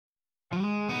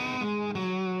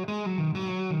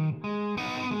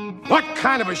What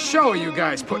kind of a show are you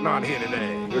guys putting on here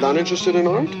today? You're not interested in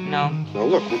art? No. Now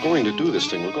look, we're going to do this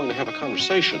thing. We're going to have a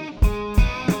conversation.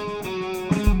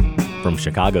 From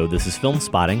Chicago, this is Film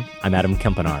Spotting. I'm Adam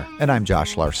Kempenaar. And I'm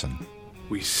Josh Larson.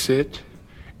 We sit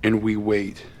and we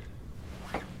wait.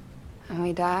 And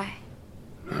we die?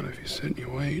 Not if you sit and you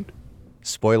wait.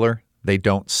 Spoiler, they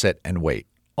don't sit and wait.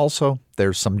 Also,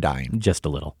 there's some dying. Just a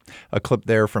little. A clip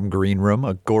there from Green Room,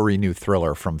 a gory new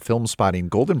thriller from Film Spotting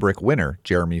Golden Brick winner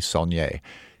Jeremy Saulnier.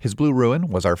 His Blue Ruin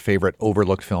was our favorite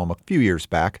overlooked film a few years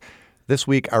back. This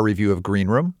week, our review of Green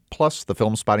Room, plus the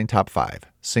Film Spotting Top 5,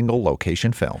 single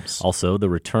location films. Also, the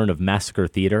return of Massacre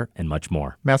Theater and much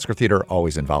more. Massacre Theater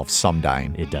always involves some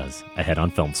dying. It does. Ahead on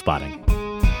Film Spotting.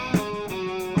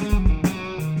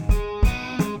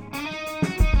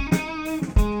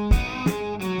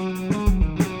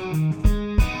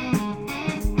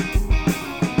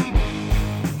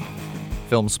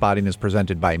 Film Spotting is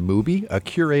presented by Mubi, a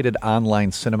curated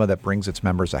online cinema that brings its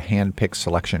members a hand-picked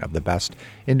selection of the best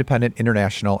independent,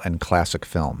 international, and classic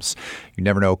films. You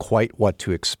never know quite what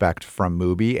to expect from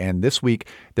Mubi, and this week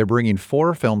they're bringing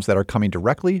 4 films that are coming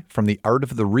directly from the Art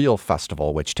of the Real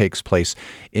Festival, which takes place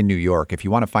in New York. If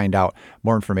you want to find out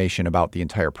more information about the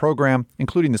entire program,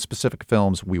 including the specific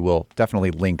films, we will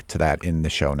definitely link to that in the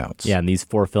show notes. Yeah, and these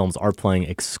 4 films are playing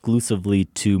exclusively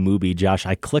to Mubi. Josh,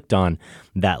 I clicked on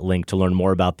that link to learn more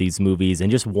about these movies,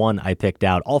 and just one I picked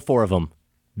out. All 4 of them,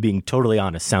 being totally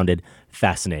honest, sounded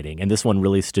fascinating. And this one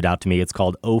really stood out to me. It's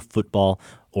called Oh Football,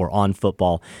 or On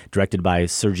Football, directed by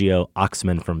Sergio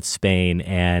Oxman from Spain.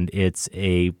 And it's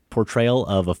a portrayal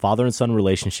of a father and son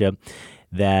relationship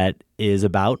that is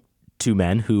about 2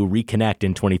 men who reconnect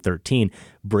in 2013,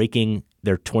 breaking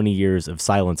their 20 years of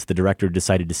silence. The director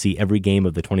decided to see every game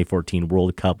of the 2014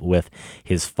 World Cup with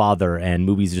his father, and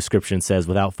Mubi's description says,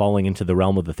 without falling into the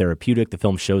realm of the therapeutic, the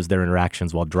film shows their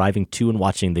interactions while driving to and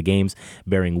watching the games,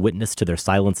 bearing witness to their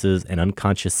silences and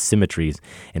unconscious symmetries.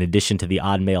 In addition to the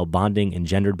odd male bonding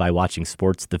engendered by watching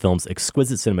sports, the film's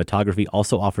exquisite cinematography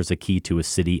also offers a key to a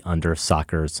city under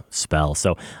soccer's spell.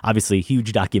 So obviously,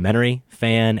 huge documentary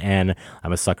fan, and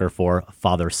I'm a sucker for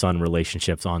father-son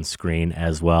relationships on screen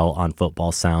as well. On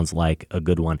Football sounds like a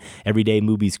good one. Every day,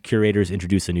 Mubi's curators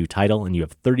introduce a new title, and you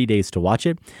have 30 days to watch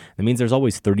it. That means there's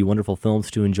always 30 wonderful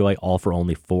films to enjoy, all for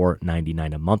only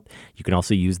 $4.99 a month. You can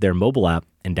also use their mobile app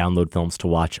and download films to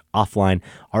watch offline.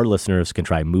 Our listeners can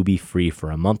try Mubi free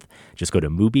for a month. Just go to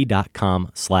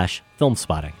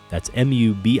Mubi.com/filmspotting. That's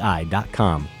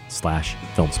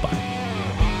MUBI.com/filmspotting.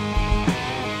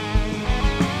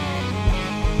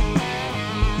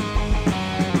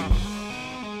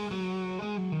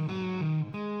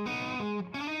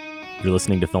 You're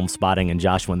listening to Film Spotting, and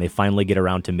Josh, when they finally get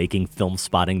around to making Film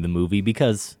Spotting the movie,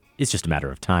 because it's just a matter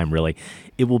of time, really,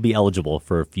 it will be eligible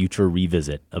for a future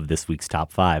revisit of this week's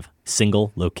top 5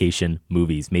 single location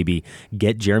movies. Maybe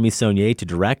get Jeremy Saulnier to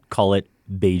direct, call it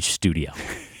Beige Studio.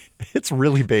 It's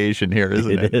really beige in here,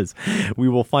 isn't it? It is. We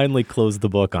will finally close the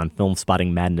book on Film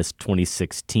Spotting Madness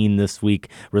 2016 this week.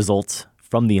 Results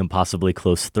from the impossibly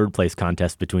close third-place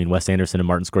contest between Wes Anderson and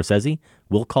Martin Scorsese,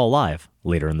 we'll call live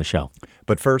later in the show.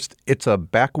 But first, it's a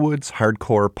backwoods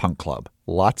hardcore punk club.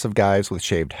 Lots of guys with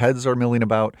shaved heads are milling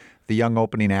about. The young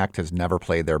opening act has never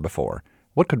played there before.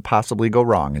 What could possibly go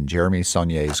wrong in Jeremy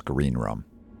Saulnier's Green Room?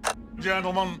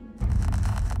 Gentlemen,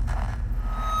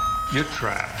 you're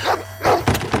trapped.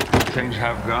 Things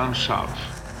have gone south.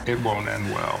 It won't end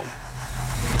well.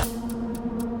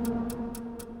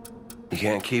 You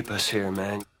can't keep us here,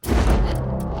 man.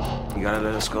 You gotta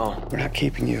let us go. We're not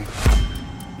keeping you.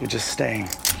 You're just staying.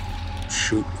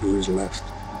 Shoot who is left.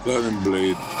 Let him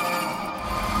bleed.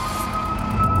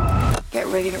 Get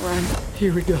ready to run.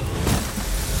 Here we go.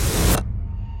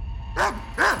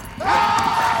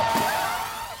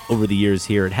 Over the years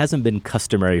here, it hasn't been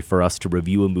customary for us to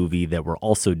review a movie that we're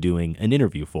also doing an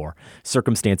interview for.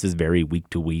 Circumstances vary week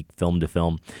to week, film to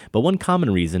film. But one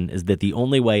common reason is that the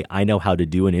only way I know how to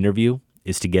do an interview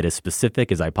is to get as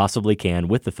specific as I possibly can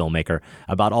with the filmmaker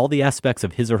about all the aspects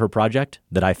of his or her project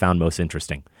that I found most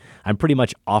interesting. I'm pretty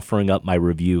much offering up my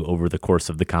review over the course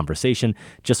of the conversation,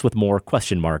 just with more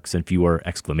question marks and fewer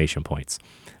exclamation points.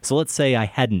 So let's say I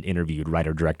hadn't interviewed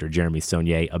writer-director Jeremy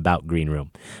Saulnier about Green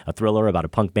Room, a thriller about a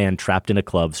punk band trapped in a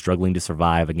club struggling to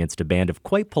survive against a band of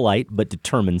quite polite but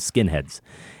determined skinheads.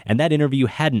 And that interview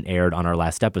hadn't aired on our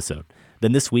last episode.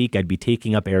 then this week I'd be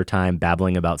taking up airtime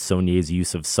babbling about Saulnier's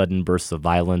use of sudden bursts of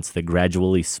violence that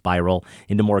gradually spiral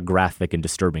into more graphic and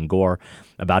disturbing gore,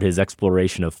 about his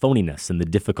exploration of phoniness and the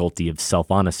difficulty of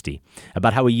self-honesty,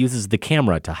 about how he uses the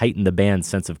camera to heighten the band's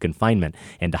sense of confinement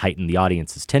and to heighten the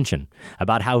audience's tension,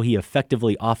 about how he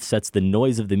effectively offsets the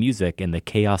noise of the music and the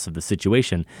chaos of the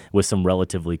situation with some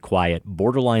relatively quiet,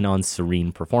 borderline on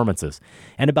serene performances,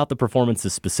 and about the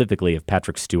performances specifically of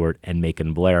Patrick Stewart and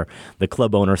Macon Blair, the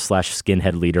club owner /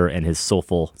 skinhead leader and his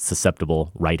soulful,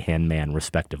 susceptible right-hand man,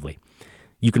 respectively.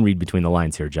 You can read between the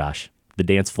lines here, Josh. The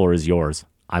dance floor is yours.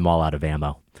 I'm all out of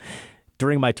ammo.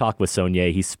 During my talk with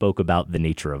Saulnier, he spoke about the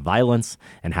nature of violence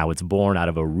and how it's born out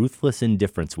of a ruthless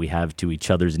indifference we have to each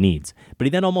other's needs. But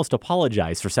he then almost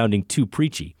apologized for sounding too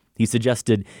preachy. He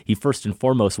suggested he first and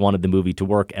foremost wanted the movie to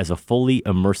work as a fully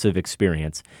immersive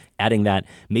experience, adding that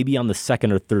maybe on the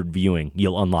second or third viewing,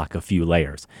 you'll unlock a few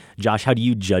layers. Josh, how do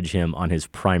you judge him on his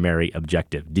primary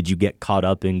objective? Did you get caught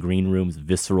up in Green Room's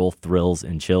visceral thrills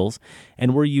and chills?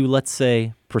 And were you, let's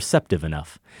say, perceptive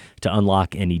enough to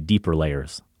unlock any deeper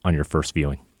layers on your first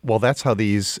viewing? Well, that's how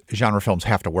these genre films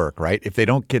have to work, right? If they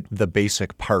don't get the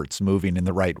basic parts moving in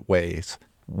the right ways,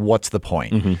 what's the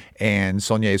point? Mm-hmm. And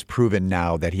Saulnier's proven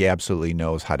now that he absolutely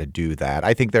knows how to do that.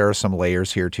 I think there are some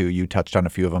layers here, too. You touched on a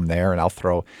few of them there, and I'll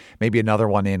throw maybe another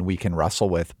one in we can wrestle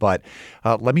with. But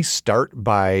let me start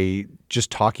by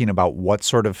just talking about what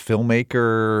sort of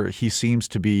filmmaker he seems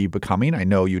to be becoming. I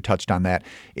know you touched on that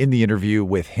in the interview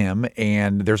with him,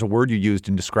 and there's a word you used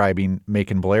in describing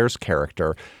Macon Blair's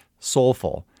character,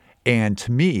 soulful. And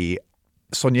to me,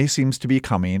 Saulnier seems to be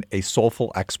becoming a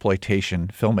soulful exploitation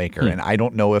filmmaker, and I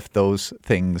don't know if those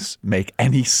things make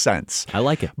any sense. I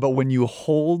like it. But when you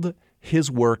hold his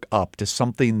work up to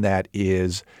something that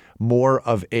is more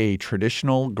of a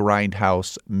traditional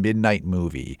grindhouse midnight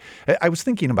movie, I was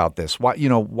thinking about this.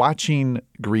 Watching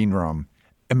Green Room,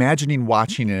 imagining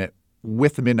watching it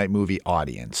with the midnight movie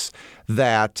audience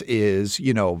that is,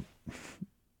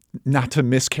 not to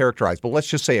mischaracterize, but let's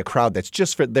just say a crowd that's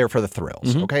just there for the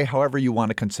thrills, okay? However you want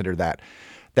to consider that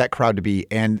crowd to be.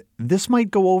 And this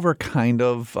might go over kind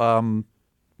of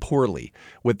poorly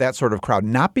with that sort of crowd,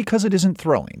 not because it isn't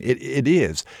thrilling. It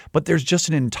is, but there's just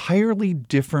an entirely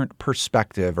different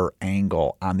perspective or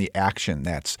angle on the action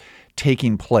that's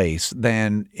taking place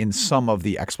than in some of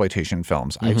the exploitation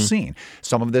films I've seen.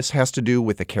 Some of this has to do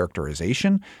with the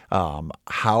characterization,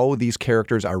 how these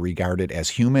characters are regarded as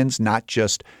humans, not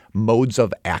just modes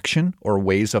of action or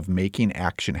ways of making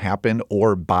action happen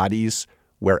or bodies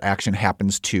where action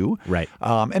happens to. Right.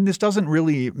 And this doesn't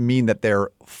really mean that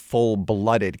they're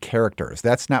full-blooded characters.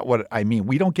 That's not what I mean.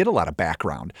 We don't get a lot of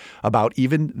background about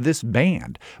even this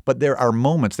band. But there are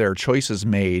moments, there are choices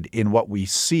made in what we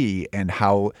see and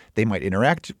how they might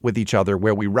interact with each other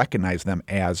where we recognize them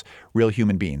as real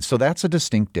human beings. So that's a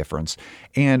distinct difference.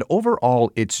 And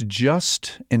overall, it's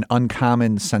just an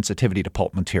uncommon sensitivity to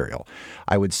pulp material,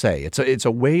 I would say. It's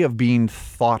a way of being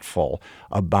thoughtful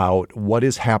about what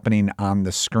is happening on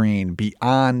the screen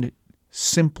beyond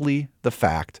simply the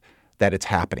fact that it's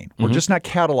happening. We're just not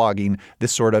cataloging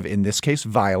this sort of, in this case,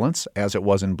 violence, as it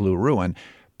was in Blue Ruin,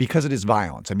 because it is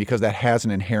violence and because that has an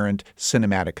inherent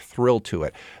cinematic thrill to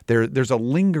it. There's a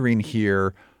lingering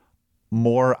here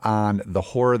more on the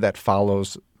horror that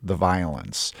follows the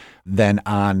violence than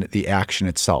on the action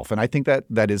itself. And I think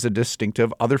that is a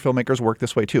distinctive. Other filmmakers work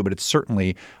this way too, but it's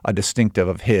certainly a distinctive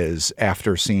of his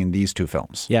after seeing these two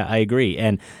films. Yeah, I agree.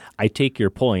 And I take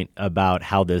your point about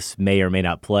how this may or may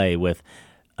not play with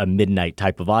a midnight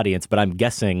type of audience, but I'm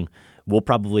guessing we'll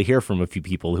probably hear from a few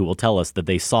people who will tell us that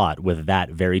they saw it with that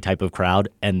very type of crowd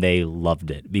and they loved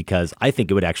it, because I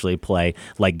think it would actually play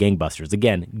like gangbusters.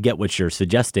 Again, get what you're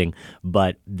suggesting,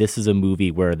 but this is a movie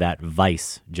where that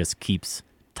vice just keeps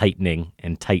tightening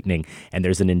and tightening, and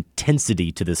there's an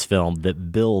intensity to this film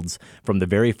that builds from the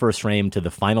very first frame to the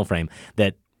final frame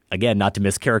that, again, not to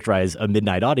mischaracterize a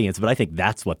midnight audience, but I think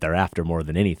that's what they're after more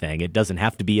than anything. It doesn't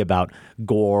have to be about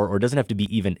gore or doesn't have to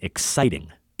be even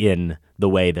exciting in the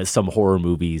way that some horror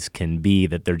movies can be,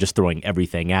 that they're just throwing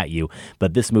everything at you.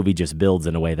 But this movie just builds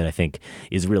in a way that I think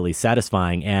is really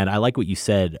satisfying. And I like what you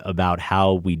said about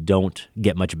how we don't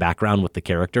get much background with the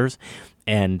characters.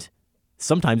 And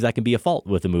sometimes that can be a fault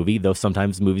with a movie, though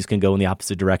sometimes movies can go in the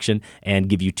opposite direction and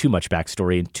give you too much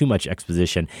backstory and too much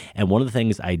exposition. And one of the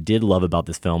things I did love about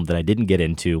this film that I didn't get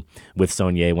into with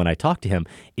Saulnier when I talked to him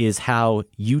is how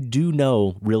you do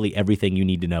know really everything you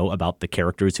need to know about the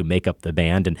characters who make up the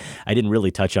band. And I didn't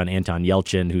really touch on Anton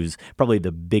Yelchin, who's probably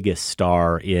the biggest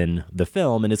star in the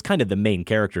film and is kind of the main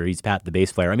character. He's Pat, the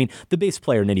bass player. I mean, the bass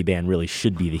player in any band really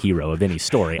should be the hero of any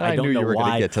story. I don't know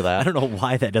why. Get to that. I don't know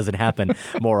why that doesn't happen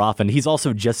more often. He's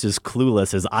also just as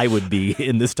clueless as I would be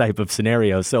in this type of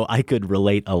scenario. So I could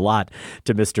relate a lot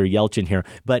to Mr. Yelchin here.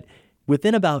 But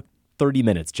within about 30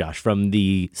 minutes, Josh, from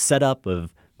the setup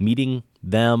of meeting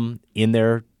them in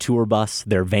their tour bus,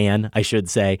 their van, I should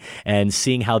say, and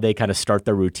seeing how they kind of start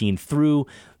their routine through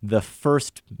the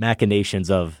first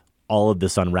machinations of all of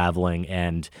this unraveling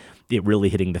and it really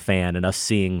hitting the fan and us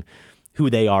seeing who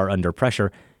they are under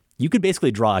pressure, you could basically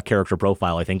draw a character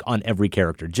profile, I think, on every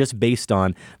character just based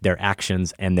on their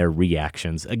actions and their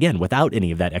reactions. Again, without any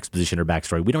of that exposition or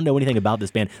backstory. We don't know anything about this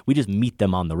band. We just meet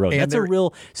them on the road. And that's a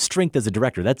real strength as a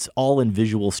director. That's all in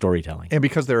visual storytelling. And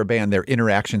because they're a band, their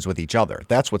interactions with each other,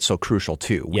 that's what's so crucial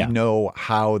too. We know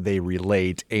how they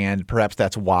relate, and perhaps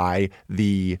that's why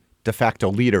the de facto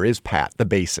leader is Pat, the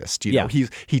bassist. You know,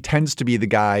 he tends to be the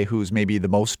guy who's maybe the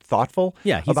most thoughtful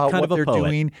about what they're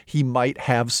doing. He might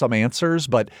have some answers,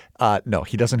 but no,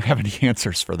 he doesn't have any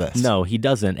answers for this. No, he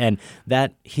doesn't. And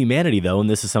that humanity, though, and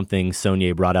this is something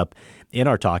Saulnier brought up in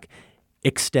our talk,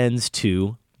 extends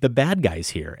to the bad guys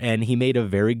here. And he made a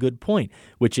very good point,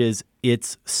 which is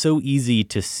it's so easy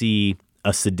to see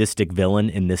a sadistic villain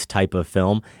in this type of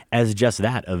film as just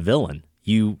that, a villain.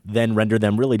 You then render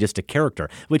them really just a character,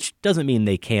 which doesn't mean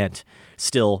they can't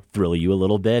still thrill you a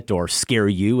little bit or scare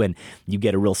you, and you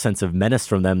get a real sense of menace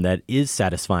from them that is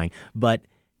satisfying. But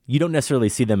you don't necessarily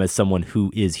see them as someone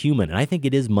who is human. And I think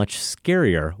it is much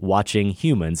scarier watching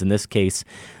humans, in this case,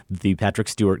 the Patrick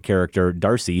Stewart character,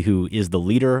 Darcy, who is the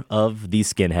leader of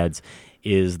these skinheads,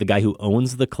 is the guy who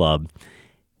owns the club.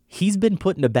 He's been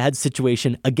put in a bad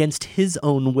situation against his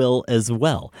own will as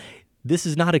well. This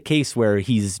is not a case where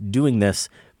he's doing this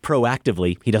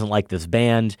proactively. He doesn't like this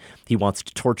band. He wants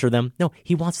to torture them. No,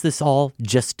 he wants this all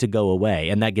just to go away.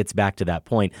 And that gets back to that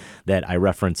point that I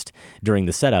referenced during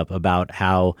the setup about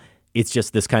how it's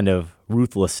just this kind of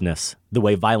ruthlessness, the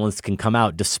way violence can come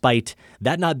out, despite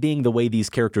that not being the way these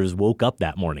characters woke up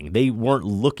that morning. They weren't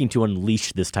looking to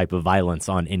unleash this type of violence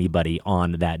on anybody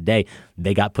on that day.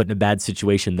 They got put in a bad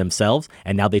situation themselves,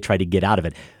 and now they try to get out of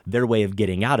it. Their way of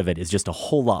getting out of it is just a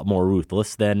whole lot more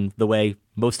ruthless than the way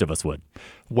most of us would.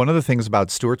 One of the things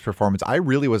about Stewart's performance, I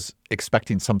really was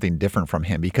expecting something different from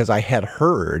him because I had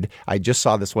heard, I just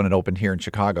saw this when it opened here in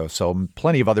Chicago, so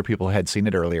plenty of other people had seen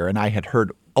it earlier, and I had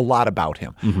heard a lot about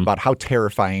him, about how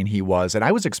terrifying he was. And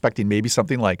I was expecting maybe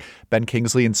something like Ben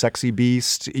Kingsley in Sexy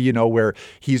Beast, you know, where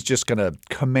he's just going to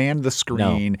command the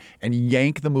screen and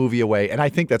yank the movie away. And I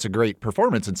think that's a great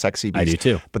performance in Sexy Beast. I do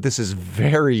too. But this is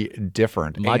very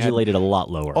different. Modulated a lot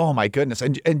lower. Oh my goodness.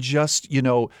 And just, you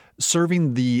know,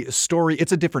 serving the story,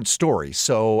 it's a different story.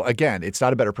 So again, it's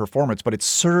not a better performance, but it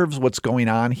serves what's going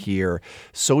on here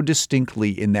so distinctly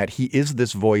in that he is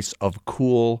this voice of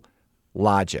cool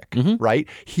logic, right?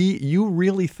 You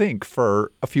really think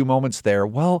for a few moments there,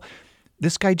 well,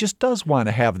 this guy just does want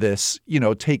to have this, you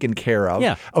know, taken care of.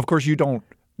 Yeah. Of course, you don't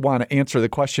want to answer the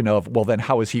question of, well, then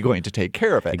how is he going to take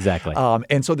care of it? Exactly.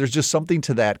 And so there's just something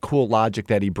to that cool logic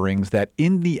that he brings that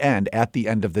in the end, at the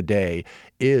end of the day,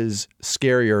 is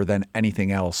scarier than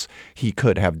anything else he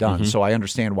could have done. So I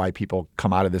understand why people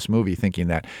come out of this movie thinking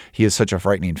that he is such a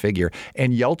frightening figure.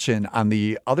 And Yelchin on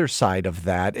the other side of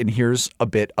that, and here's a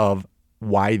bit of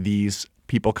why these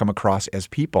people come across as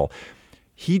people.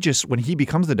 He just, when he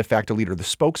becomes the de facto leader, the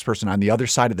spokesperson on the other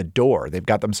side of the door, they've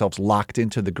got themselves locked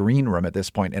into the green room at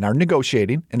this point and are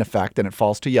negotiating, in effect, and it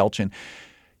falls to Yelchin.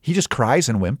 He just cries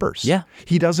and whimpers. Yeah.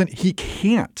 He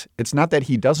can't. It's not that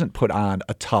he doesn't put on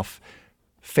a tough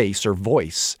face or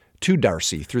voice to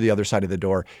Darcy through the other side of the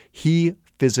door. He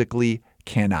physically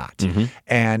cannot.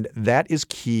 And that is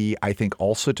key, I think,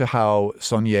 also to how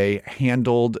Saulnier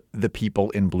handled the people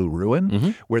in Blue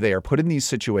Ruin, where they are put in these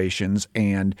situations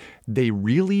and they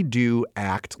really do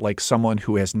act like someone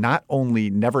who has not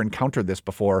only never encountered this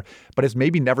before, but has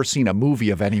maybe never seen a movie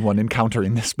of anyone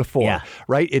encountering this before,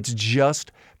 right? It's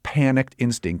just panicked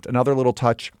instinct. Another little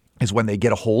touch is when they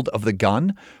get a hold of the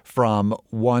gun from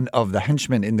one of the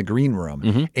henchmen in the green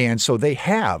room. And so they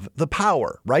have the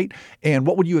power, right? And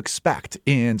what would you expect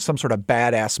in some sort of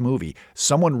badass movie?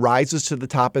 Someone rises to the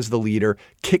top as the leader,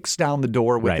 kicks down the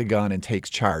door with the gun and takes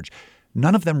charge.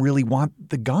 None of them really want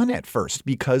the gun at first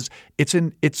because it's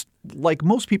like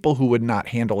most people who would not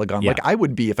handle a gun, like I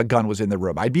would be if a gun was in the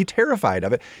room. I'd be terrified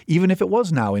of it, even if it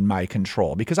was now in my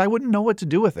control, because I wouldn't know what to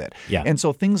do with it. And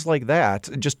so things like that,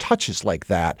 just touches like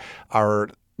that, are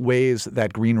ways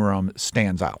that Green Room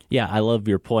stands out. Yeah, I love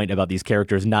your point about these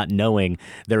characters not knowing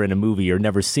they're in a movie or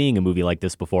never seeing a movie like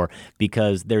this before,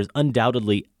 because there's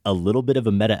undoubtedly a little bit of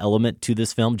a meta element to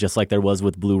this film, just like there was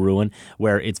with Blue Ruin,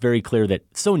 where it's very clear that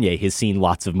Saulnier has seen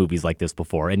lots of movies like this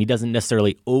before, and he doesn't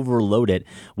necessarily overload it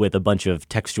with a bunch of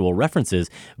textual references,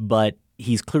 but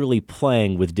he's clearly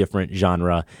playing with different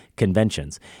genre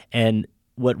conventions. And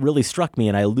what really struck me,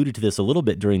 and I alluded to this a little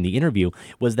bit during the interview,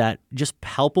 was that just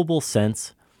palpable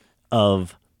sense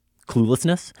of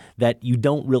cluelessness that you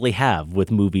don't really have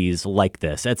with movies like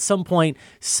this. At some point,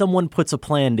 someone puts a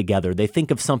plan together. They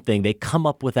think of something. They come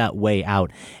up with that way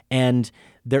out. And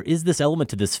there is this element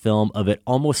to this film of it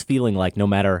almost feeling like no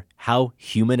matter how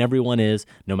human everyone is,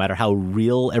 no matter how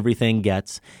real everything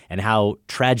gets, and how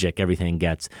tragic everything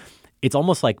gets, it's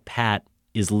almost like Pat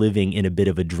is living in a bit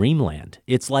of a dreamland.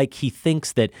 It's like he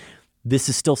thinks that this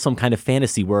is still some kind of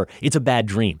fantasy where it's a bad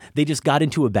dream. They just got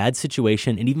into a bad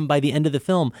situation, and even by the end of the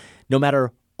film, no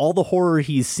matter all the horror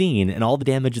he's seen and all the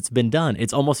damage that's been done,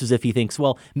 it's almost as if he thinks,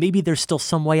 well, maybe there's still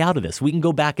some way out of this. We can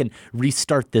go back and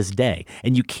restart this day,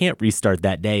 and you can't restart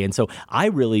that day. And so I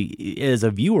really, as a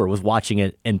viewer, was watching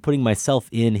it and putting myself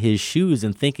in his shoes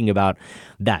and thinking about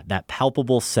that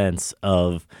palpable sense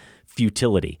of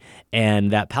futility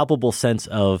and that palpable sense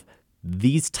of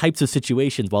these types of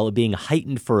situations, while it being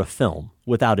heightened for a film,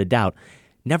 without a doubt,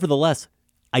 nevertheless,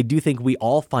 I do think we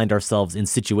all find ourselves in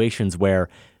situations where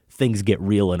things get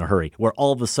real in a hurry, where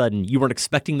all of a sudden you weren't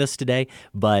expecting this today,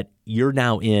 but you're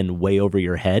now in way over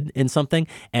your head in something,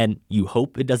 and you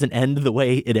hope it doesn't end the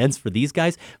way it ends for these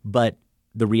guys. But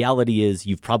the reality is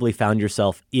you've probably found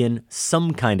yourself in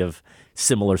some kind of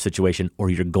similar situation, or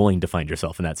you're going to find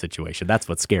yourself in that situation. That's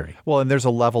what's scary. Well, and there's a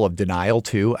level of denial,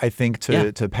 too, I think,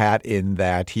 to Pat, in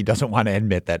that he doesn't want to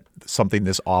admit that something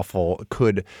this awful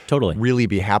could really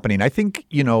be happening. I think,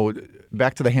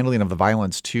 back to the handling of the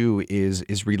violence, too,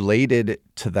 is related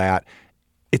to that.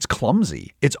 It's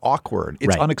clumsy. It's awkward.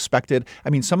 It's unexpected. I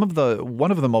mean,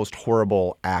 one of the most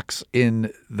horrible acts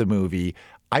in the movie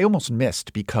I almost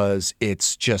missed because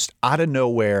it's just out of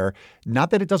nowhere.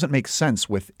 Not that it doesn't make sense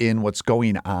within what's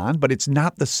going on, but it's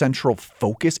not the central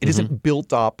focus. It isn't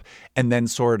built up and then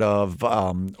sort of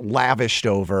lavished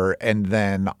over and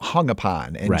then hung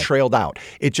upon and trailed out.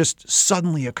 It just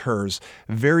suddenly occurs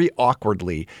very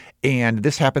awkwardly. And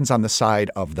this happens on the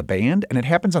side of the band, and it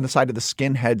happens on the side of the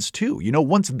skinheads too.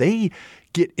 Once they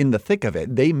get in the thick of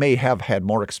it, they may have had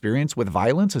more experience with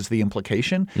violence, is the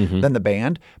implication, than the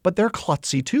band, but they're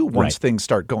klutzy too once things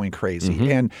start going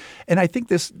crazy. And I think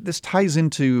this ties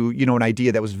into, an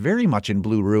idea that was very much in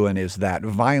Blue Ruin, is that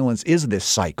violence is this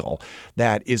cycle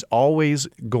that is always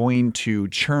going to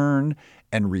churn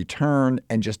and return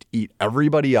and just eat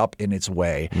everybody up in its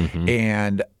way.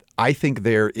 And I think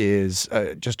there is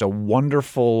just a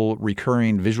wonderful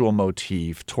recurring visual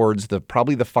motif towards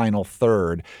probably the final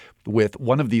third, with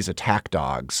one of these attack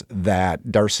dogs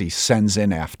that Darcy sends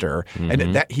in after.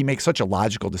 And that he makes such a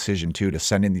logical decision, too, to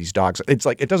send in these dogs. It's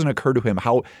like it doesn't occur to him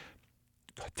how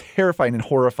terrifying and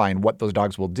horrifying what those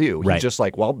dogs will do. He's just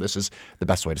like, well, this is the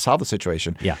best way to solve the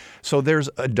situation. So there's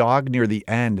a dog near the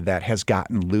end that has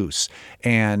gotten loose,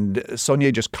 and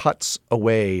Saulnier just cuts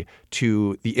away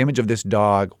to the image of this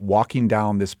dog walking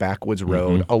down this backwoods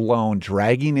road alone,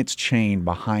 dragging its chain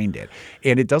behind it.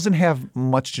 And it doesn't have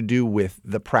much to do with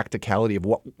the practicality of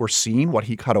what we're seeing, what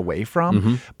he cut away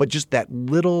from, but just that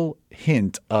little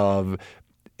hint of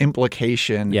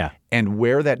implication and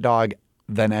where that dog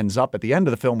then ends up at the end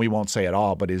of the film, we won't say at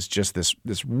all, but is just this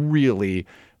really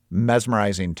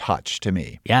mesmerizing touch to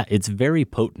me. Yeah, it's very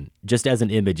potent. Just as an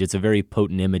image, it's a very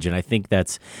potent image, and I think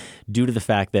that's due to the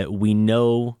fact that we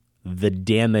know the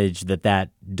damage that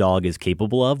dog is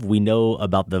capable of. We know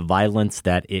about the violence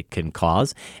that it can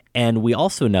cause, and we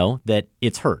also know that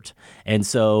it's hurt. And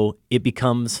so it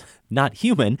becomes not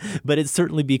human, but it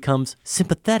certainly becomes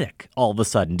sympathetic all of a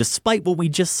sudden. Despite what we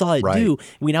just saw it do,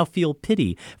 we now feel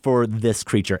pity for this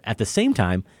creature. At the same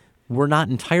time, we're not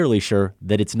entirely sure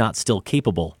that it's not still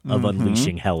capable of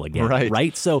unleashing hell again.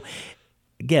 Right? So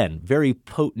again, very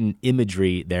potent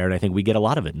imagery there, and I think we get a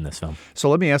lot of it in this film. So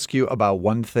let me ask you about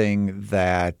one thing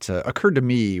that occurred to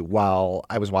me while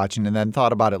I was watching, and then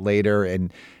thought about it later,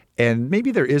 and maybe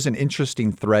there is an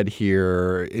interesting thread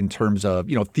here in terms of,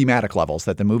 thematic levels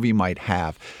that the movie might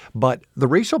have. But the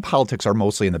racial politics are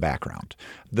mostly in the background.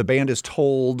 The band is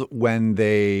told when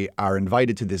they are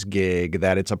invited to this gig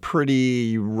that it's a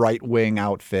pretty right-wing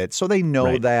outfit, so they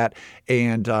know that,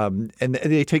 and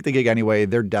they take the gig anyway.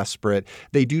 They're desperate.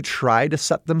 They do try to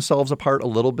set themselves apart a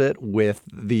little bit with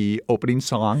the opening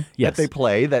song that they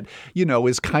play that,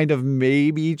 is kind of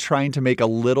maybe trying to make a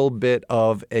little bit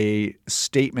of a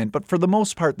statement. But for the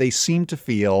most part, they seem to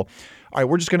feel, all right,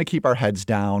 we're just going to keep our heads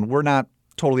down. We're not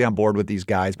totally on board with these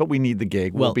guys, but we need the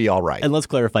gig. We'll be all right. And let's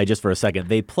clarify just for a second.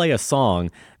 They play a song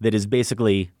that is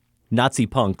basically Nazi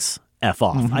punks F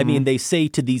off. I mean, they say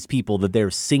to these people that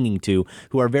they're singing to,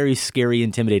 who are very scary,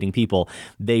 intimidating people,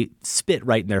 they spit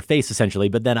right in their face, essentially.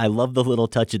 But then I love the little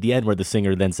touch at the end where the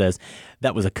singer then says,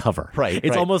 that was a cover. Right.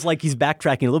 It's almost like he's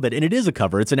backtracking a little bit. And it is a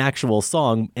cover. It's an actual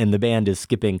song, and the band is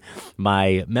skipping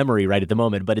my memory right at the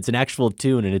moment. But it's an actual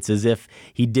tune, and it's as if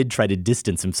he did try to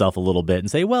distance himself a little bit and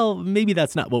say, well, maybe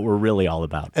that's not what we're really all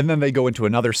about. And then they go into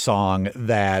another song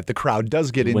that the crowd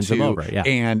does get Wins into. them over, yeah.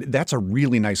 And that's a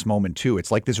really nice moment, too.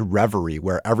 It's like this reverie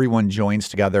where everyone joins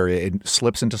together. It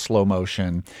slips into slow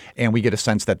motion, and we get a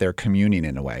sense that they're communing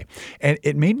in a way. And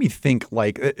it made me think,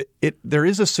 like, there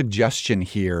is a suggestion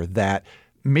here that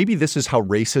maybe this is how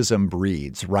racism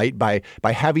breeds, right? By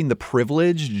having the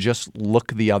privilege, just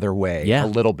look the other way a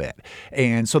little bit.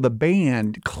 And so the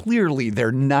band, clearly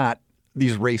they're not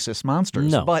these racist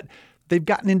monsters. No. But they've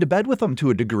gotten into bed with them to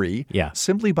a degree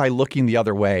simply by looking the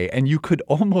other way. And you could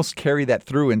almost carry that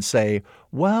through and say,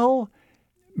 well,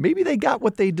 maybe they got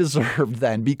what they deserved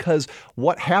then, because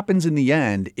what happens in the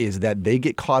end is that they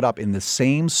get caught up in the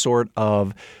same sort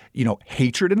of,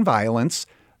 hatred and violence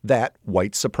that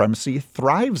white supremacy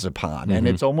thrives upon. And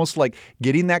it's almost like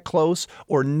getting that close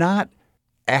or not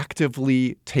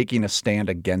actively taking a stand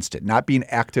against it, not being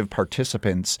active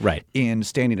participants in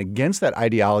standing against that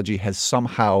ideology has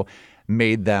somehow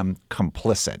made them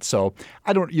complicit. So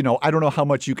I don't know how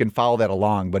much you can follow that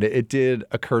along, but it did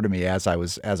occur to me as I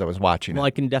was watching it. Well,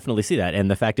 I can definitely see that. And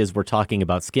the fact is, we're talking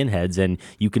about skinheads, and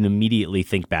you can immediately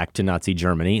think back to Nazi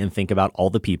Germany and think about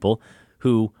all the people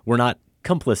who were not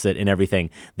complicit in everything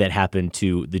that happened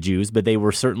to the Jews, but they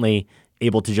were certainly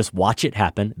able to just watch it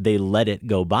happen. They let it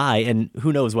go by. And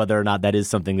who knows whether or not that is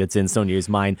something that's in Sonia's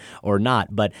mind or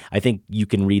not. But I think you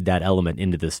can read that element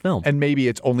into this film. And maybe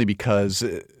it's only because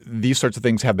these sorts of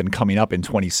things have been coming up in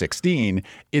 2016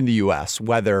 in the U.S.,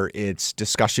 whether it's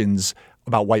discussions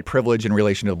about white privilege in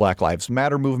relation to the Black Lives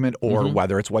Matter movement or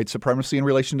whether it's white supremacy in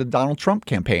relation to the Donald Trump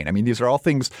campaign. I mean, these are all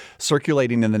things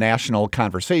circulating in the national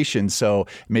conversation, so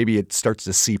maybe it starts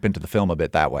to seep into the film a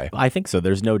bit that way. I think so.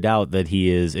 There's no doubt that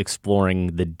he is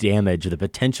exploring the damage, the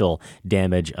potential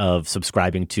damage of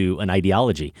subscribing to an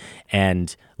ideology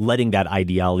and letting that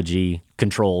ideology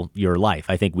control your life.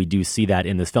 I think we do see that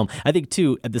in this film. I think,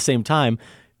 too, at the same time,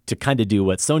 to kind of do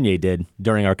what Sonia did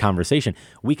during our conversation,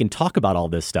 we can talk about all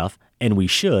this stuff, and we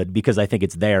should, because I think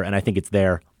it's there, and I think it's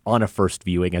there on a first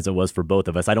viewing as it was for both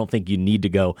of us. I don't think you need to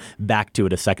go back to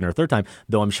it a second or third time,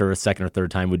 though I'm sure a second or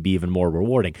third time would be even more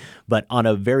rewarding. But on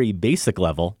a very basic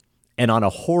level and on a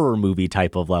horror movie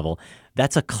type of level,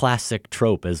 that's a classic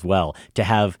trope as well, to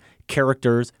have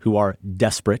characters who are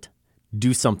desperate,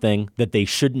 do something that they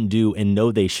shouldn't do and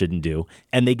know they shouldn't do,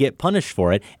 and they get punished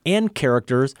for it, and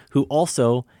characters who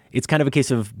also, it's kind of a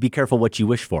case of be careful what you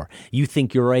wish for. You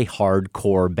think you're a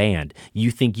hardcore band.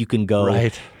 You think you can go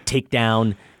take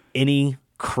down any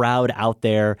crowd out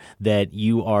there, that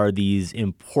you are these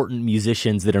important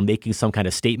musicians that are making some kind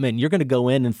of statement, and you're going to go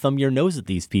in and thumb your nose at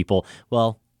these people.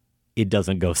 Well, it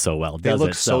doesn't go so well, does it? They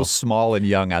look so small and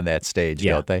young on that stage,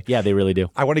 don't they? Yeah, they really do.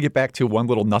 I want to get back to one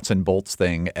little nuts and bolts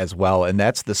thing as well, and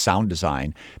that's the sound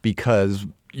design, because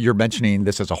you're mentioning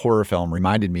this as a horror film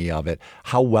reminded me of it,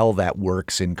 how well that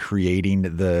works in creating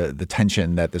the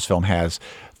tension that this film has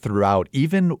throughout.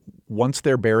 Even once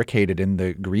they're barricaded in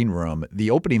the green room,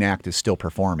 the opening act is still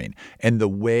performing. And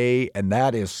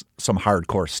that is some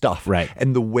hardcore stuff. Right.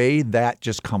 And the way that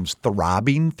just comes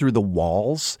throbbing through the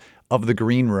walls of the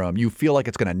green room, you feel like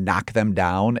it's going to knock them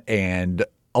down and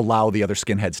allow the other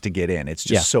skinheads to get in. It's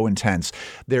just so intense.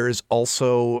 There is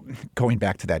also, going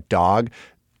back to that dog,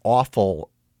 awful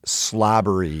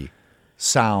slobbery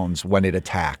sounds when it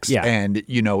attacks. Yeah. And,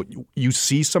 you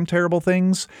see some terrible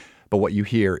things, but what you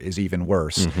hear is even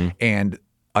worse. And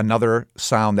another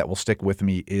sound that will stick with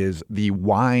me is the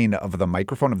whine of the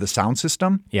microphone of the sound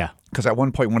system. Yeah. Because at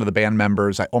one point, one of the band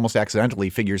members almost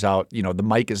accidentally figures out, the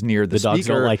mic is near the speaker. Dogs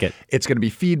don't like it. It's going to be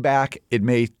feedback. It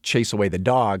may chase away the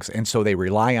dogs. And so they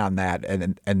rely on that.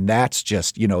 And that's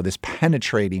just, this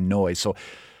penetrating noise. So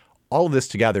all of this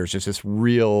together is just this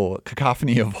real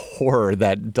cacophony of horror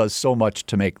that does so much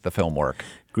to make the film work.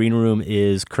 Green Room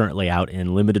is currently out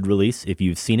in limited release. If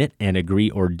you've seen it and agree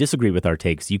or disagree with our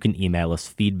takes, you can email us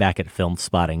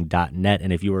feedback@filmspotting.net.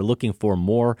 And if you are looking for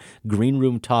more Green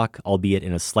Room talk, albeit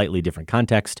in a slightly different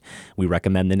context, we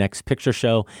recommend The Next Picture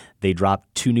Show. They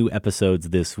dropped 2 new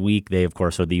episodes this week. They, of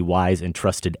course, are the wise and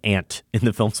trusted aunt in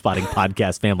the Film Spotting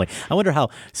podcast family. I wonder how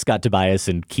Scott Tobias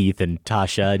and Keith and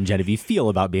Tasha and Genevieve feel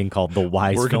about being called the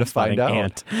wise Film Spotting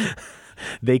aunt.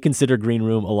 They consider Green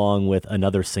Room, along with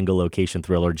another single-location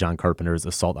thriller, John Carpenter's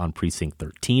Assault on Precinct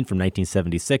 13 from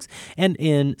 1976, and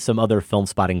in some other Film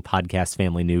Spotting podcast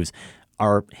family news,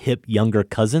 our hip younger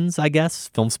cousins, I guess,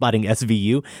 Film Spotting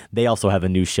SVU, they also have a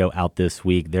new show out this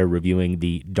week. They're reviewing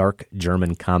the dark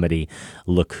German comedy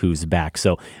Look Who's Back.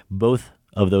 So both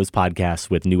of those podcasts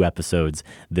with new episodes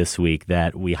this week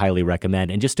that we highly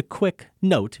recommend. And just a quick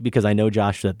note, because I know,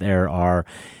 Josh, that there are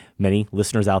many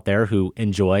listeners out there who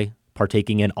enjoy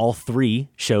partaking in all three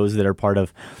shows that are part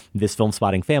of this Film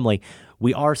Spotting family.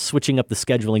 We are switching up the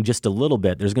scheduling just a little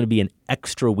bit. There's going to be an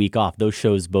extra week off. Those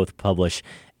shows both publish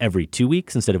every 2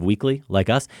 weeks instead of weekly like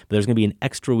us, but there's going to be an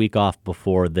extra week off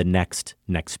before the next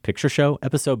Picture Show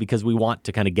episode because we want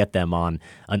to kind of get them on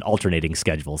an alternating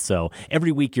schedule. So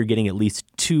every week you're getting at least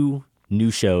 2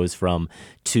 new shows from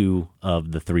 2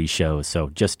 of the 3 shows. So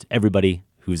just everybody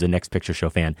who's a Next Picture Show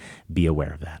fan, be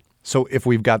aware of that. So if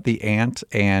we've got the aunt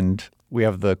and we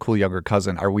have the cool younger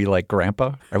cousin, are we like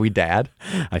grandpa? Are we dad?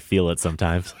 I feel it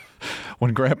sometimes.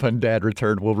 When Grandpa and Dad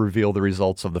return, we'll reveal the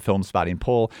results of the Film Spotting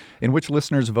poll in which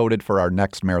listeners voted for our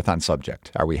next marathon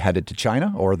subject. Are we headed to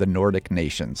China or the Nordic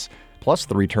nations? Plus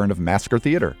the return of Massacre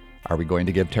Theater. Are we going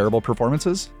to give terrible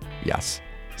performances? Yes.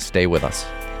 Stay with us.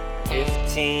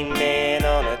 15 men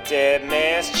on a dead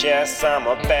man's chest. I'm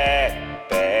a bad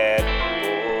boy.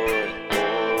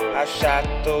 I shot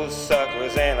those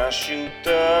suckers and I shoot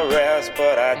the rest,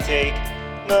 but I take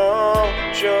no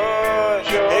joy.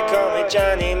 They call me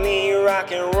Johnny Lee,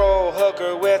 rock and roll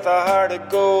hooker with a heart of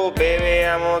gold. Baby,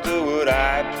 I'm gonna do what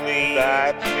I please.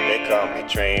 They call me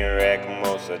train wreck,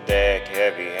 most of deck,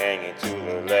 heavy hanging to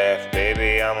the left.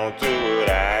 Baby, I'm gonna do what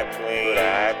I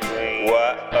please.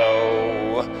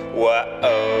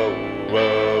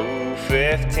 Whoa,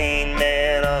 15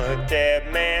 men on a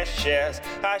dead man's chest.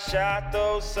 I shot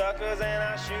those suckers and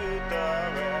I shoot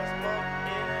the rest.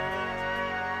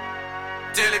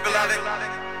 Dearly beloved,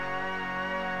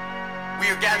 we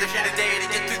are gathered here today to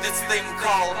get through this thing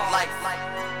called life.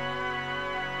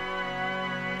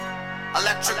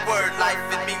 Electric word, life,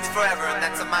 it means forever, and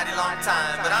that's a mighty long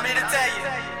time. But I'm here to tell you,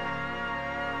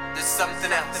 there's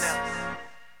something else.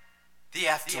 The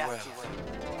afterworld.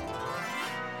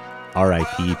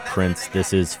 R.I.P. Prince.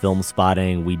 This is Film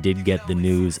Spotting. We did get the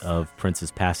news of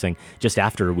Prince's passing just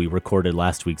after we recorded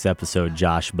last week's episode,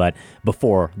 Josh, but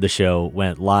before the show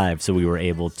went live, so we were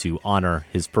able to honor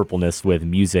his purpleness with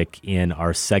music in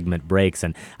our segment breaks.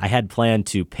 And I had planned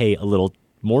to pay a little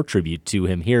more tribute to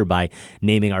him here by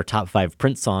naming our top 5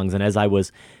 Prince songs. And as I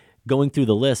was going through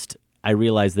the list, I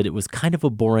realized that it was kind of a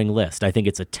boring list. I think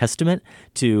it's a testament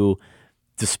to,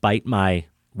 despite my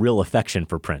real affection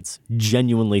for Prince,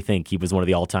 genuinely think he was one of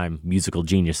the all-time musical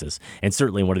geniuses and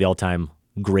certainly one of the all-time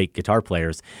great guitar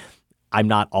players. I'm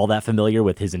not all that familiar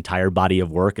with his entire body of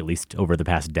work, at least over the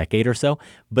past decade or so,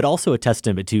 but also a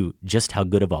testament to just how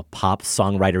good of a pop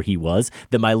songwriter he was,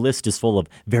 that my list is full of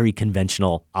very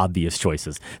conventional, obvious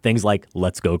choices. Things like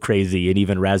Let's Go Crazy and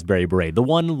even Raspberry Beret. The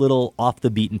one little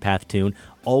off-the-beaten-path tune,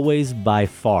 always by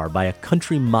far, by a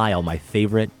country mile, my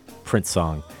favorite Prince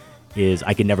song is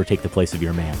I Can Never Take the Place of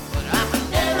Your Man.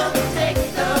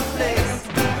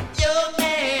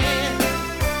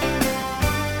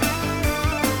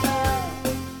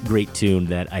 Great tune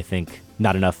that I think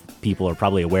not enough people are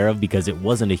probably aware of because it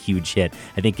wasn't a huge hit.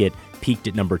 I think it peaked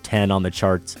at number 10 on the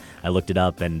charts. I looked it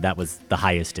up and that was the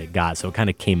highest it got. So it kind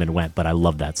of came and went, but I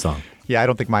love that song. Yeah, I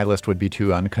don't think my list would be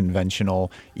too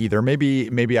unconventional either.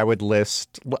 Maybe I would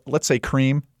list, let's say,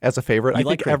 Cream as a favorite. I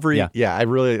think I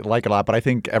really like it a lot, but I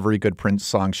think every good Prince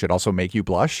song should also make you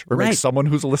blush or make someone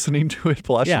who's listening to it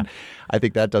blush. Yeah. And I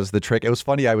think that does the trick. It was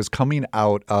funny. I was coming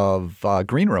out of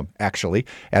Green Room, actually,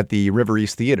 at the River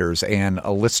East Theaters, and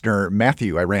a listener,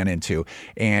 Matthew, I ran into,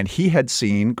 and he had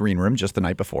seen Green Room just the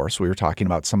night before. So we were talking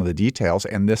about some of the details,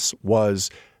 and this was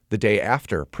the day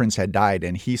after Prince had died.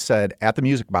 And he said at the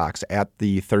Music Box at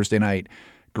the Thursday night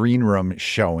Green Room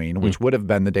showing, which would have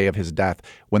been the day of his death,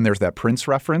 when there's that Prince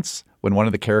reference, when one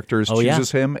of the characters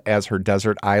chooses him as her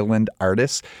desert island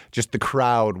artist, just the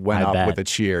crowd went up with a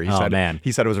cheer.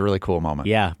 He said it was a really cool moment.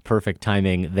 Yeah, perfect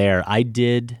timing there. I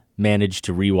did manage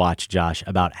to rewatch, Josh,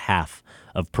 about half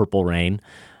of Purple Rain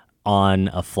on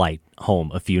a flight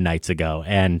home a few nights ago.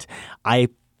 And I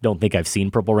don't think I've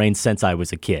seen Purple Rain since I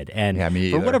was a kid. And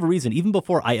for whatever reason, even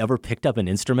before I ever picked up an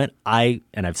instrument, and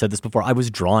I've said this before, I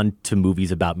was drawn to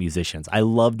movies about musicians. I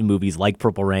loved movies like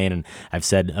Purple Rain, and I've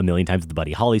said a million times the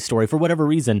Buddy Holly story. For whatever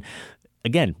reason,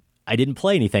 again, I didn't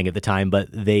play anything at the time, but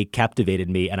they captivated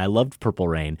me, and I loved Purple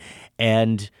Rain.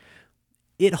 And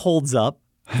it holds up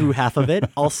through half of it.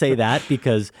 I'll say that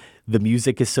because the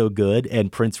music is so good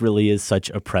and Prince really is such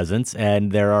a presence,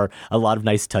 and there are a lot of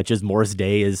nice touches. Morris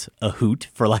Day is a hoot,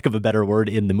 for lack of a better word,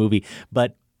 in the movie,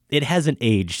 but it hasn't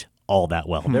aged all that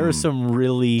well. There are some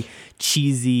really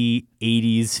cheesy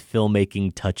 80s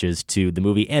filmmaking touches to the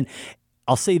movie. And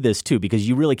I'll say this, too, because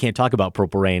you really can't talk about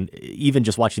Purple Rain, even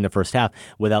just watching the first half,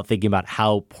 without thinking about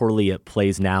how poorly it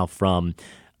plays now from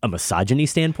a misogyny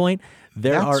standpoint.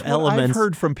 That's are elements I've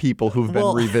heard from people who've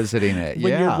been revisiting it.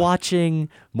 When you're watching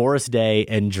Morris Day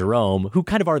and Jerome, who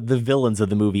kind of are the villains of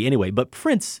the movie anyway, but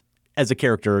Prince, as a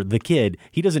character, the kid,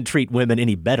 he doesn't treat women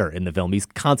any better in the film. He's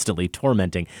constantly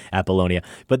tormenting Apollonia.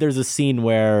 But there's a scene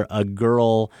where a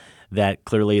girl that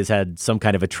clearly has had some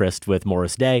kind of a tryst with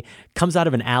Morris Day comes out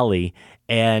of an alley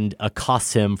and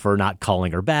accosts him for not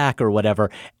calling her back or whatever.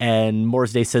 And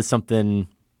Morris Day says something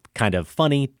kind of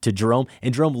funny to Jerome,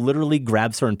 and Jerome literally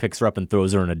grabs her and picks her up and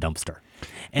throws her in a dumpster.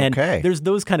 And there's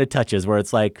those kind of touches where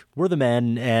it's like, we're the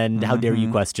men, and how dare you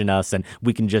question us, and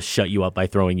we can just shut you up by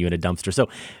throwing you in a dumpster. So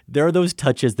there are those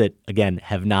touches that, again,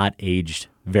 have not aged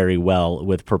very well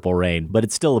with Purple Rain, but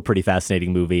it's still a pretty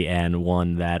fascinating movie and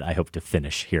one that I hope to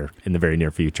finish here in the very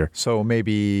near future. So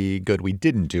maybe good we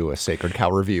didn't do a Sacred Cow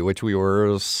review, which we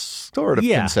were sort of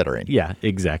considering. Yeah,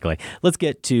 exactly. Let's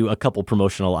get to a couple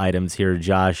promotional items here,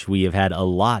 Josh. We have had a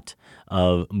lot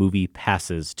of movie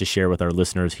passes to share with our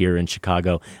listeners here in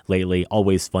Chicago lately.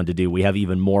 Always fun to do. We have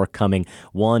even more coming.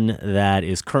 One that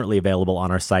is currently available on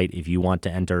our site if you want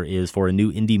to enter is for a new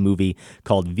indie movie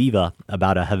called Viva,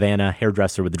 about a Havana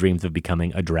hairdresser with dreams of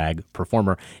becoming a drag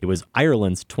performer. It was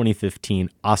Ireland's 2015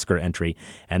 Oscar entry,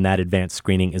 and that advanced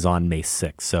screening is on May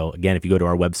 6th. So again, if you go to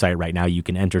our website right now, you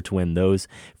can enter to win those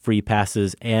free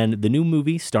passes. And the new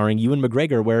movie starring Ewan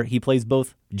McGregor, where he plays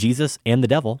both Jesus and the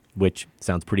devil, which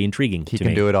sounds pretty intriguing to me. He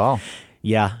can do it all.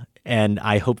 Yeah, and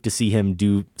I hope to see him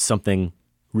do something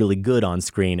really good on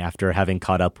screen after having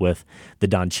caught up with the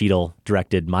Don Cheadle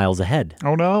directed Miles Ahead.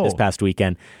 Oh, no. This past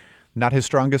weekend. Not his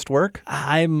strongest work?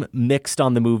 I'm mixed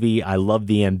on the movie. I love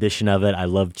the ambition of it. I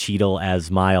love Cheadle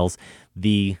as Miles.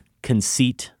 The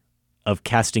conceit of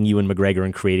casting Ewan McGregor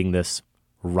and creating this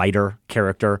writer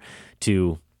character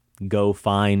to go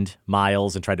find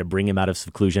Miles and try to bring him out of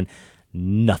seclusion.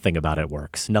 Nothing about it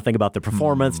works. Nothing about the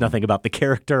performance, nothing about the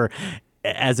character.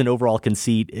 As an overall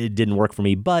conceit, it didn't work for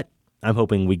me, but I'm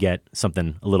hoping we get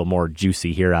something a little more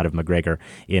juicy here out of McGregor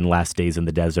in Last Days in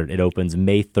the Desert. It opens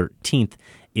May 13th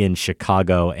in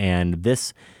Chicago, and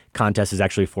this contest is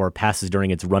actually for passes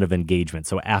during its run of engagement.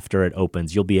 So after it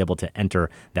opens, you'll be able to enter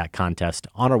that contest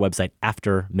on our website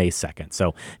after May 2nd.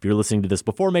 So if you're listening to this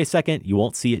before May 2nd, you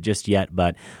won't see it just yet,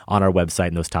 but on our website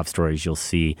in those top stories, you'll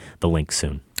see the link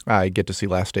soon. I get to see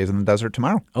Last Days in the Desert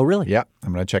tomorrow. Oh, really? Yeah,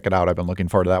 I'm going to check it out. I've been looking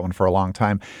forward to that one for a long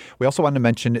time. We also wanted to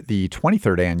mention the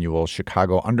 23rd annual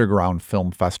Chicago Underground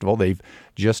Film Festival. They've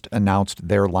just announced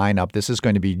their lineup. This is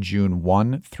going to be June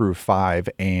 1 through 5,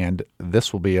 and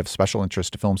this will be of special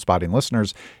interest to Film Spotting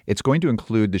listeners. It's going to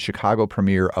include the Chicago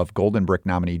premiere of Golden Brick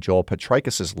nominee Joel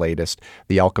Petrakis' latest,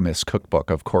 The Alchemist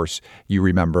Cookbook. Of course, you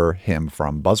remember him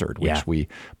from Buzzard, which we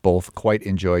both quite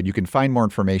enjoyed. You can find more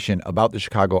information about the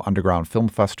Chicago Underground Film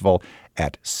Festival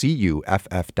at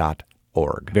cuff.org.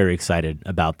 Very excited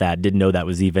about that. Didn't know that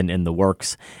was even in the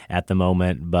works at the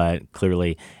moment, but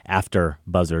clearly after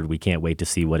Buzzard, we can't wait to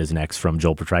see what is next from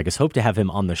Joel Petrakis. Hope to have him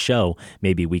on the show.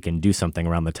 Maybe we can do something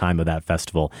around the time of that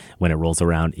festival when it rolls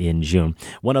around in June.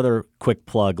 One other quick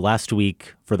plug. Last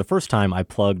week, for the first time, I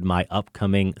plugged my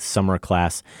upcoming summer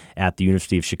class at the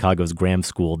University of Chicago's Graham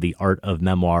School, The Art of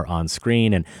Memoir on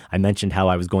Screen, and I mentioned how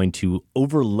I was going to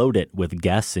overload it with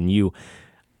guests, and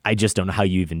I just don't know how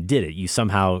you even did it. You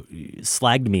somehow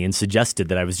slagged me and suggested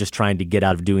that I was just trying to get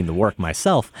out of doing the work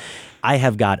myself. I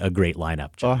have got a great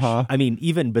lineup, Josh. I mean,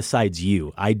 even besides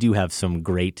you, I do have some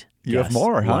great guests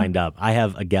lined up. I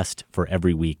have a guest for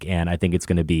every week, and I think it's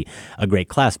going to be a great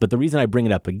class. But the reason I bring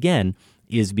it up again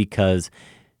is because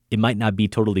it might not be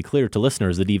totally clear to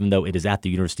listeners that even though it is at the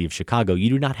University of Chicago, you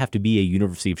do not have to be a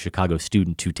University of Chicago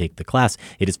student to take the class.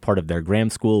 It is part of their Graham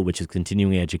School, which is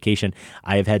continuing education.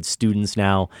 I have had students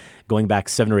now going back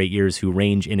 7 or 8 years who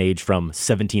range in age from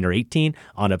 17 or 18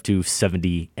 on up to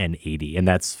 70 and 80. And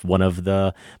that's one of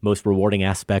the most rewarding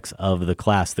aspects of the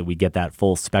class, that we get that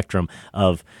full spectrum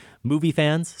of movie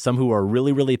fans, some who are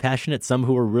really, really passionate, some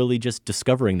who are really just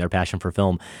discovering their passion for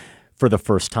film for the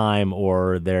first time,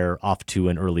 or they're off to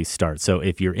an early start. So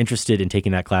if you're interested in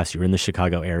taking that class, you're in the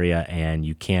Chicago area and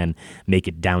you can make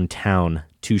it downtown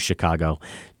to Chicago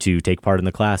to take part in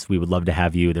the class, we would love to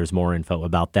have you. There's more info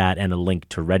about that and a link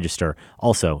to register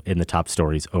also in the top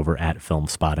stories over at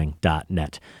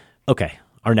filmspotting.net. Okay,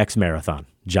 our next marathon.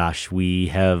 Josh, we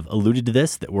have alluded to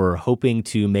this, that we're hoping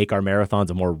to make our marathons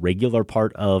a more regular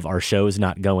part of our shows,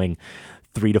 not going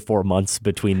 3 to 4 months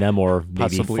between them, or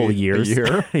maybe Possibly full years. a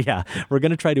year. Yeah, we're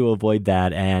going to try to avoid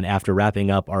that. And after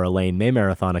wrapping up our Elaine May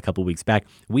Marathon a couple weeks back,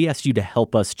 we asked you to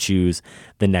help us choose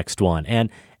the next one. And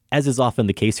as is often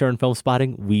the case here in Film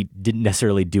Spotting, we didn't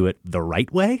necessarily do it the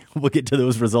right way. We'll get to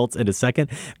those results in a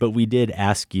second. But we did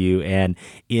ask you, and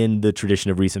in the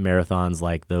tradition of recent marathons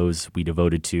like those we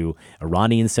devoted to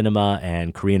Iranian cinema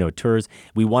and Korean auteurs,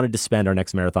 we wanted to spend our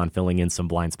next marathon filling in some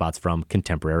blind spots from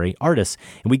contemporary artists.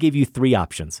 And we gave you 3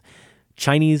 options.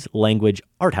 Chinese language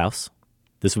art house.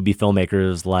 This would be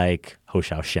filmmakers like Ho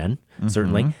Xiaoshen,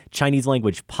 certainly. Chinese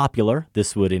language popular.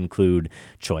 This would include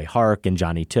Choi Hark and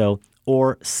Johnny To.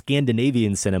 Or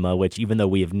Scandinavian cinema, which even though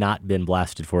we have not been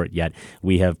blasted for it yet,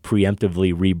 we have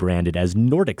preemptively rebranded as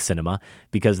Nordic cinema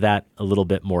because that, a little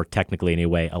bit more technically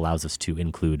anyway, allows us to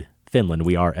include Finland.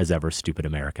 We are, as ever, stupid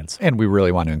Americans. And we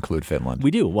really want to include Finland.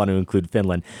 We do want to include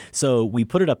Finland. So we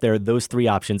put it up there, those 3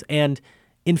 options. And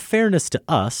in fairness to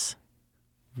us,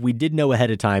 we did know ahead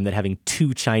of time that having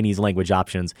 2 Chinese language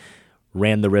options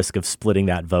ran the risk of splitting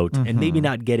that vote and maybe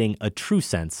not getting a true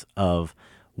sense of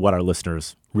what our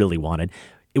listeners really wanted.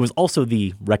 It was also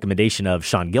the recommendation of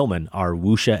Sean Gilman, our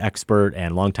wuxia expert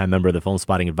and longtime member of the Film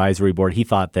Spotting Advisory Board. He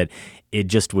thought that it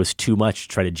just was too much to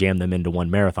try to jam them into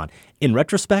one marathon. In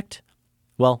retrospect,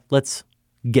 well, let's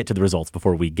get to the results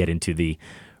before we get into the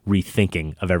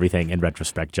rethinking of everything in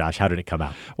retrospect. Josh, how did it come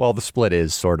out? Well, the split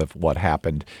is sort of what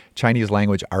happened. Chinese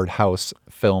language art house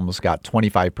films got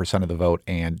 25% of the vote,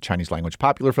 and Chinese language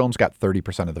popular films got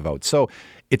 30% of the vote. So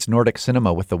it's Nordic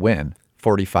cinema with the win.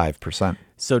 45%.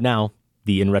 So now,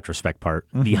 the in retrospect part,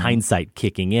 the hindsight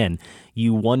kicking in,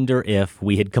 you wonder if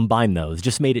we had combined those,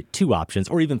 just made it 2 options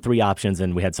or even 3 options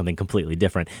and we had something completely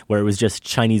different where it was just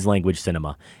Chinese language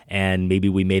cinema and maybe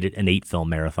we made it an 8-film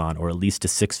marathon or at least a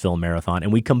 6-film marathon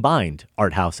and we combined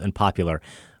art house and popular.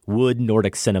 Would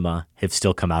Nordic cinema have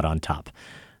still come out on top?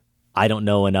 I don't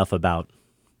know enough about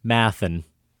math and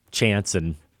chance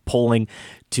and polling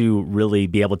to really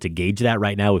be able to gauge that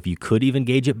right now, if you could even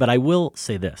gauge it. But I will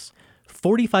say this,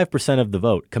 45% of the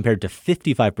vote compared to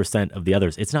 55% of the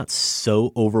others, it's not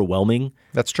so overwhelming.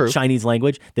 That's true. Chinese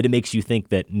language that it makes you think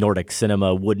that Nordic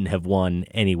cinema wouldn't have won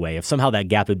anyway. If somehow that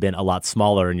gap had been a lot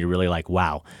smaller and you're really like,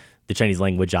 wow, the Chinese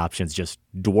language options just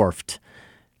dwarfed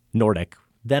Nordic,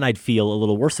 then I'd feel a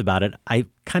little worse about it. I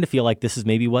kind of feel like this is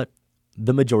maybe what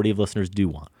the majority of listeners do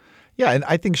want. Yeah, and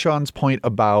I think Sean's point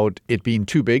about it being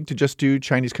too big to just do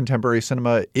Chinese contemporary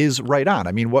cinema is right on.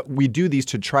 I mean, what we do these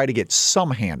to try to get some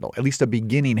handle, at least a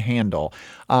beginning handle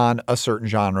on a certain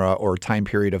genre or time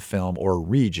period of film or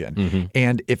region.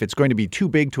 And if it's going to be too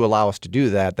big to allow us to do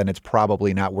that, then it's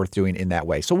probably not worth doing in that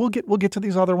way. So we'll get to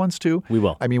these other ones too. We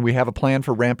will. I mean, we have a plan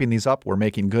for ramping these up. We're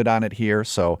making good on it here.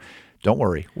 So don't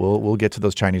worry. We'll get to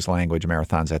those Chinese language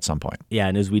marathons at some point. Yeah,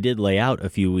 and as we did lay out a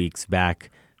few weeks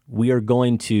back, we are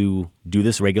going to do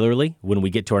this regularly. When we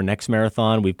get to our next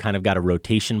marathon, we've kind of got a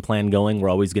rotation plan going. We're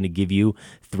always going to give you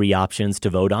 3 options to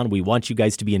vote on. We want you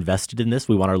guys to be invested in this.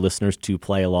 We want our listeners to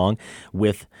play along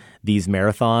with these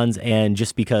marathons. And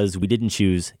just because we didn't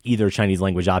choose either Chinese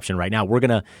language option right now, we're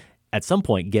going to at some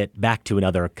point get back to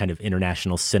another kind of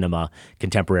international cinema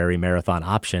contemporary marathon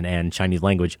option, and Chinese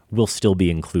language will still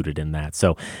be included in that.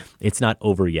 So it's not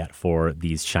over yet for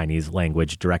these Chinese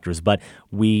language directors, but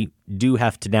we do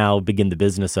have to now begin the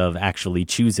business of actually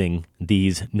choosing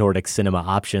these Nordic cinema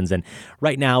options. And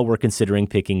right now we're considering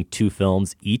picking 2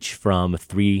 films each from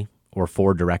 3 or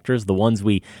 4 directors. The ones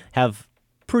we have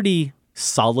pretty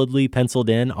solidly penciled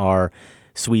in are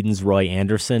Sweden's Roy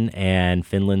Andersson and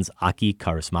Finland's Aki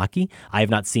Kaurismäki. I have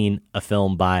not seen a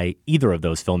film by either of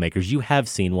those filmmakers. You have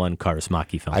seen one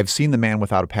Kaurismäki film. I've seen The Man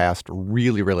Without a Past,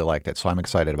 really, really liked it, so I'm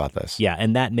excited about this. Yeah,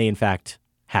 and that may in fact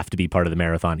have to be part of the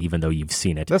marathon, even though you've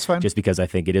seen it. That's fine. Just because I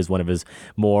think it is one of his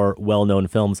more well-known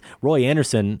films. Roy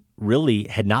Andersson really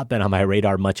had not been on my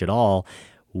radar much at all.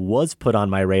 Was put on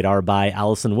my radar by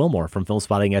Allison Wilmore from Film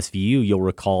Spotting SVU. You'll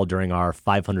recall during our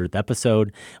 500th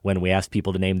episode when we asked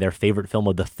people to name their favorite film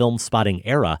of the Film Spotting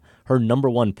era, her number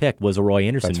 1 pick was a Roy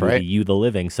Andersson movie, right. You the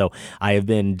Living. So I have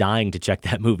been dying to check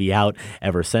that movie out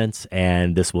ever since,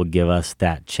 and this will give us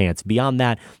that chance. Beyond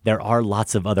that, there are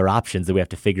lots of other options that we have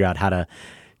to figure out how to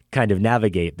kind of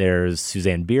navigate. There's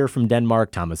Suzanne Bier from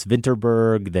Denmark, Thomas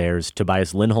Vinterberg. There's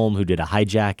Tobias Lindholm, who did A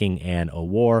Hijacking and A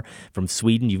War. From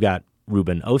Sweden, you've got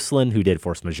Ruben Östlund, who did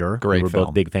Force Majeure. Great We're film.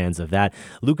 both big fans of that.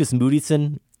 Lucas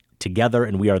Moodysson, Together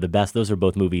and We Are the Best. Those are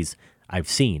both movies I've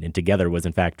seen. And Together was,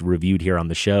 in fact, reviewed here on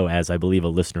the show as, I believe, a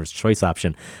listener's choice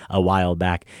option a while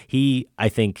back. He, I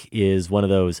think, is one of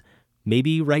those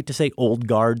maybe right to say old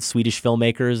guard Swedish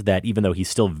filmmakers that even though he's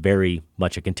still very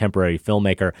much a contemporary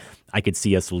filmmaker, I could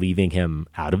see us leaving him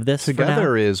out of this.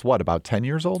 Together is what, about 10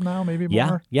 years old now, maybe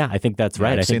more? Yeah, I think that's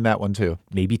right. I've seen that one too.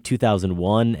 Maybe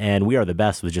 2001, and We Are the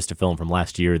Best was just a film from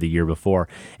last year or the year before,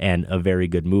 and a very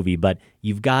good movie. But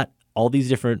you've got all these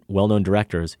different well-known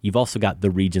directors. You've also got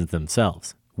the regions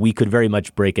themselves. We could very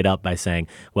much break it up by saying,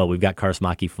 well, we've got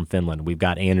Kaurismäki from Finland. We've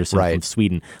got Anderson from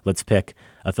Sweden. Let's pick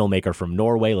a filmmaker from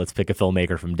Norway. Let's pick a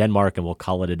filmmaker from Denmark, and we'll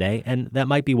call it a day. And that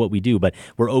might be what we do, but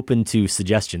we're open to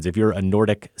suggestions. If you're a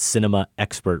Nordic cinema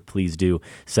expert, please do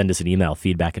send us an email,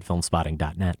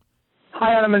 feedback@filmspotting.net.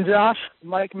 Hi, Adam and Josh.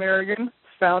 Mike Merrigan,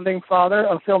 founding father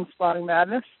of Film Spotting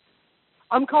Madness.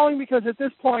 I'm calling because at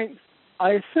this point,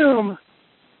 I assume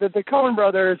that the Coen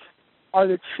brothers are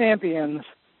the champions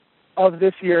of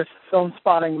this year's Film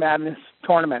Spotting Madness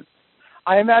tournament.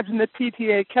 I imagine that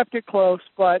PTA kept it close,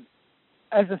 but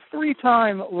as a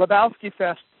 3-time Lebowski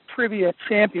Fest trivia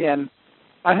champion,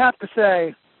 I have to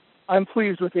say I'm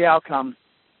pleased with the outcome.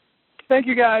 Thank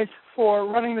you guys for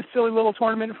running this silly little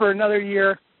tournament for another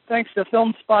year. Thanks to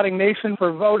Film Spotting Nation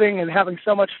for voting and having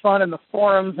so much fun in the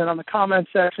forums and on the comment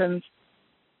sections.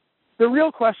 The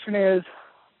real question is,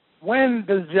 when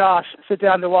does Josh sit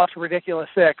down to watch Ridiculous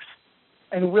 6?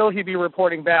 And will he be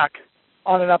reporting back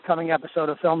on an upcoming episode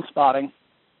of Film Spotting?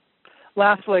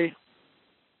 Lastly,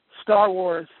 Star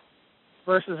Wars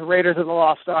versus Raiders of the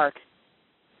Lost Ark.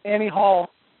 Annie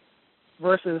Hall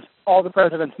versus All the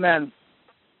President's Men.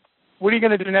 What are you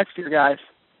going to do next year, guys?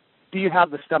 Do you have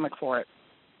the stomach for it?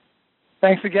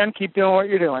 Thanks again. Keep doing what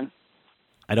you're doing.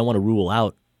 I don't want to rule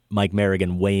out Mike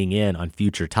Merrigan weighing in on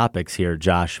future topics here,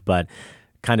 Josh, but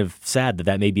kind of sad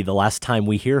that may be the last time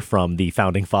we hear from the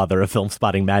founding father of Film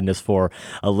Spotting Madness for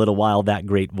a little while. That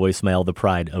great voicemail, the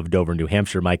pride of Dover, New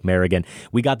Hampshire, Mike Merrigan.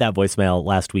 We got that voicemail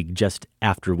last week just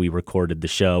after we recorded the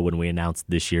show when we announced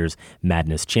this year's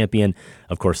Madness champion.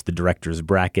 Of course, the director's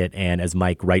bracket. And as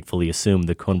Mike rightfully assumed,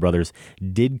 the Coen brothers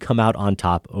did come out on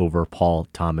top over Paul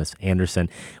Thomas Anderson.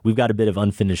 We've got a bit of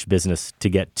unfinished business to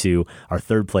get to. Our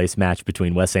third place match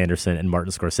between Wes Anderson and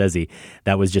Martin Scorsese.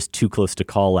 That was just too close to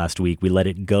call last week. We let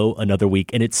it go another week,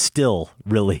 and it's still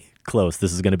really close.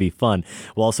 This is going to be fun.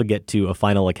 We'll also get to a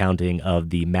final accounting of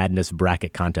the Madness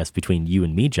bracket contest between you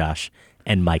and me, Josh,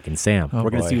 and Mike and Sam. We're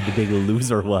going to see who the big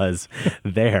loser was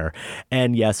there.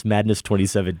 And yes, Madness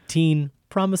 2017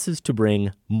 promises to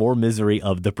bring more misery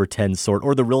of the pretend sort,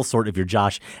 or the real sort if you're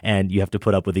Josh, and you have to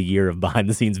put up with a year of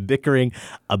behind-the-scenes bickering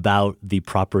about the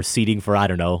proper seating for, I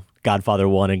don't know, Godfather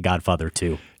 1 and Godfather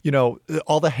 2. You know,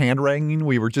 all the hand-wringing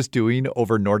we were just doing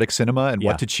over Nordic cinema and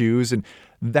what to choose, and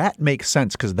that makes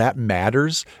sense because that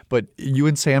matters. But you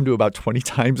and Sam do about 20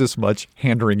 times as much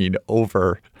hand-wringing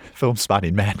over Film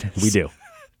Spotting Madness. We do.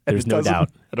 There's no doubt.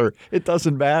 It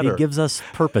doesn't matter. It gives us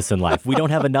purpose in life. We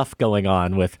don't have enough going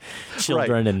on with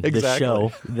children and this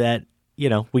show that, you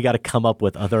know, we got to come up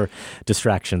with other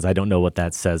distractions. I don't know what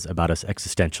that says about us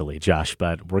existentially, Josh,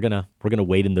 but we're gonna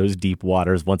wade in those deep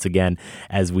waters once again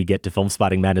as we get to Film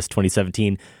Spotting Madness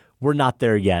 2017. We're not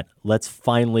there yet. Let's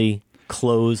finally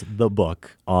close the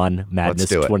book on Madness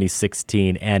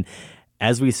 2016. And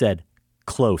as we said,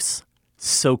 close,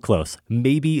 so close,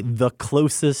 maybe the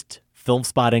closest Film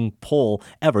Spotting poll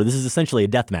ever. This is essentially a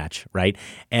death match, right?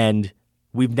 And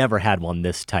we've never had one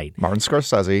this tight. Martin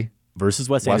Scorsese versus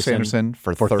Wes Anderson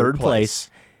for third place.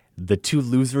 The two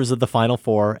losers of the Final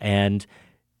Four, and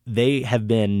they have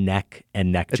been neck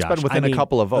and neck, Josh. It's been within a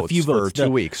couple of votes for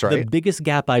 2 weeks, right? The biggest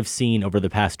gap I've seen over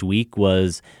the past week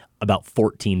was about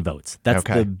 14 votes. That's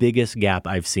the biggest gap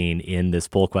I've seen in this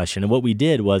poll question. And what we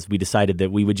did was we decided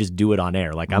that we would just do it on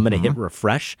air. Like, I'm going to hit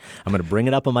refresh. I'm going to bring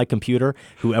it up on my computer.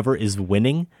 Whoever is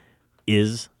winning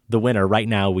is the winner. Right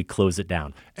now, we close it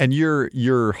down. And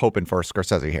you're hoping for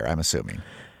Scorsese here, I'm assuming.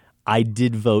 I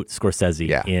did vote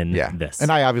Scorsese in this.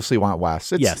 And I obviously want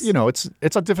Wes. It's, you know, it's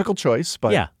a difficult choice,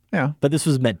 but yeah. But this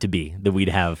was meant to be that we'd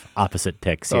have opposite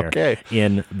picks here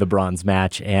in the bronze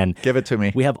match. And give it to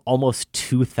me. We have almost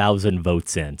 2,000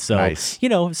 votes in. So, you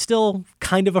know, still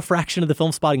kind of a fraction of the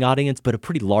Film Spotting audience, but a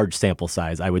pretty large sample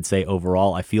size, I would say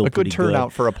overall. I feel pretty good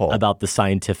turnout for a poll about the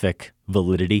scientific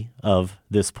validity of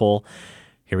this poll.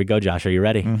 Here we go, Josh. Are you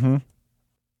ready? Mm-hmm.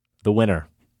 The winner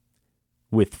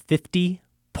with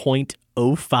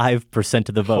 50.05%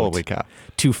 of the vote. Holy cow.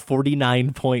 To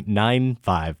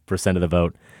 49.95% of the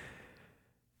vote.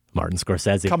 Martin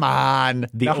Scorsese. Come on.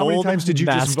 Now, how many times did you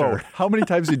just vote? How many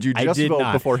times did you just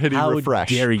vote before hitting refresh?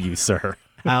 How dare you, sir?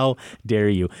 How dare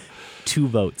you? 2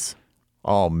 votes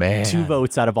Oh, man. 2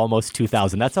 votes out of almost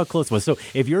 2,000. That's how close it was. So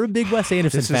if you're a big Wes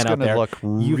Anderson fan out there, look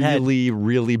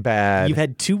really bad. You've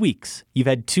had 2 weeks.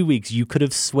 You could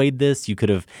have swayed this. You could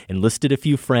have enlisted a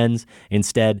few friends.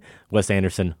 Instead, Wes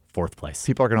Anderson, 4th place.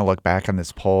 People are going to look back on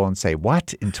this poll and say,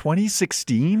 what? In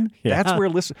 2016? Yeah. That's where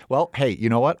Well, hey, you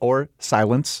know what? Or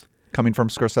Silence coming from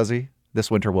Scorsese. This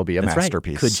winter will be a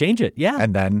masterpiece. Right. Could change it, yeah.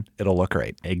 And then it'll look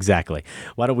great. Exactly.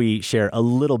 Why don't we share a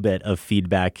little bit of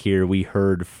feedback here we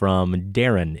heard from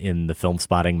Darren in the Film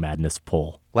Spotting Madness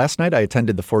poll. Last night, I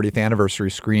attended the 40th anniversary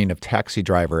screening of Taxi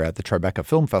Driver at the Tribeca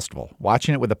Film Festival.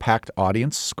 Watching it with a packed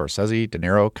audience, Scorsese, De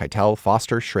Niro, Keitel,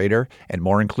 Foster, Schrader, and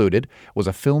more included, was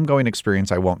a film-going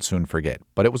experience I won't soon forget.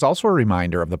 But it was also a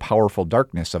reminder of the powerful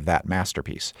darkness of that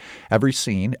masterpiece. Every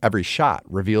scene, every shot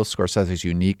reveals Scorsese's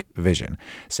unique vision.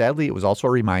 Sadly, it was also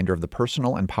a reminder of the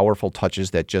personal and powerful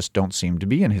touches that just don't seem to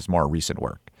be in his more recent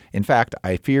work. In fact,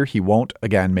 I fear he won't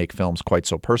again make films quite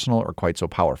so personal or quite so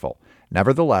powerful.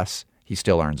 Nevertheless, he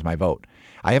still earns my vote.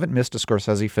 I haven't missed a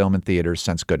Scorsese film in theaters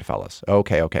since Goodfellas.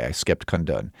 Okay, I skipped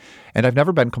Kundun. And I've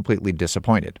never been completely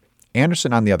disappointed.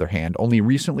 Anderson, on the other hand, only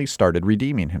recently started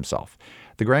redeeming himself.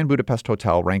 The Grand Budapest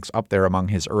Hotel ranks up there among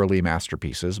his early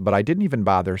masterpieces, but I didn't even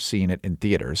bother seeing it in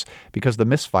theaters because the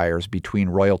misfires between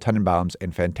Royal Tenenbaums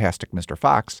and Fantastic Mr.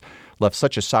 Fox left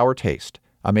such a sour taste.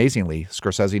 Amazingly,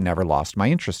 Scorsese never lost my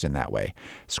interest in that way.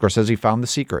 Scorsese found the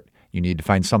secret. You need to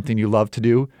find something you love to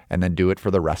do and then do it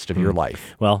for the rest of your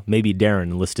life. Well, maybe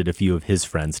Darren listed a few of his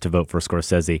friends to vote for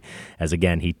Scorsese, as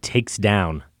again, he takes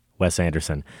down Wes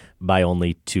Anderson by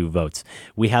only 2 votes.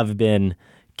 We have been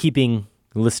keeping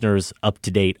listeners up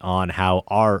to date on how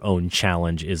our own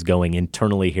challenge is going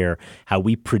internally here, how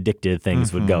we predicted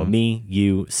things would go. Me,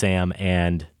 you, Sam,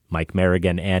 and Mike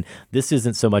Merrigan. And this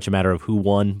isn't so much a matter of who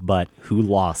won, but who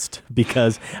lost.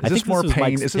 Because I think more this was pain.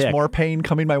 Mike's Is this pick. more pain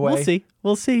coming my way?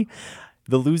 We'll see.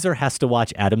 The loser has to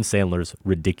watch Adam Sandler's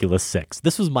Ridiculous Six.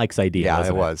 This was Mike's idea. Yeah,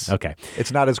 wasn't it was. Okay.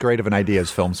 It's not as great of an idea as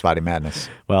Film Spotting Madness.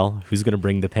 Well, who's going to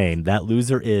bring the pain? That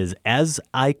loser is, as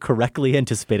I correctly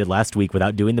anticipated last week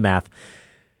without doing the math,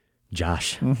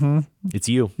 Josh. It's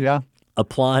you. Yeah.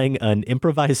 Applying an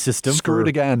improvised system. Screw it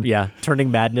again. Yeah.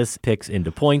 Turning madness picks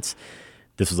into points.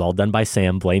 This was all done by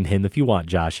Sam. Blame him if you want,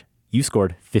 Josh. You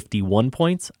scored 51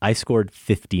 points. I scored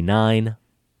 59.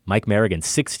 Mike Merrigan,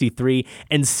 63.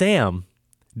 And Sam,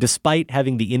 despite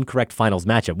having the incorrect finals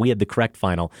matchup, we had the correct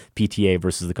final, PTA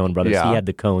versus the Coen brothers. Yeah. He had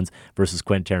the Coens versus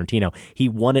Quentin Tarantino. He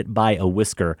won it by a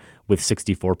whisker with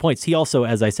 64 points. He also,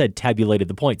 as I said, tabulated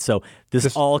the points. So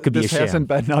this all could be a sham. This hasn't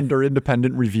been under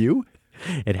independent review?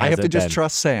 It hasn't I have to just been.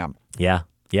 trust Sam.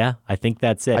 Yeah, I think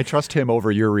that's it. I trust him over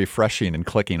your refreshing and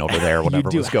clicking over there, whatever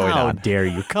You do. was going How on. dare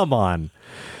you? Come on.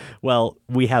 Well,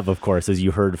 we have, of course, as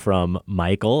you heard from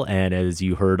Michael and as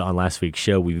you heard on last week's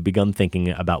show, we've begun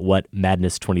thinking about what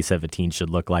Madness 2017 should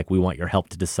look like. We want your help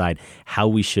to decide how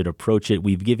we should approach it.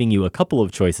 We've given you a couple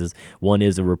of choices. One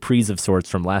is a reprise of sorts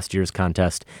from last year's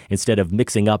contest. Instead of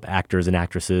mixing up actors and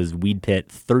actresses, we'd pit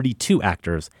 32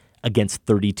 actors against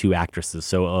 32 actresses.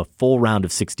 So a full round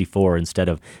of 64 instead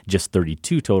of just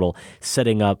 32 total,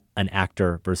 setting up an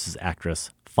actor versus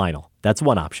actress final. That's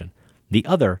one option. The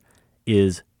other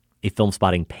is a Film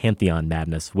Spotting Pantheon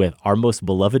Madness with our most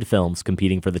beloved films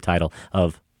competing for the title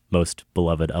of most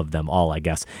beloved of them all, I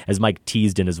guess. As Mike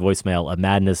teased in his voicemail, a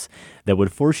madness that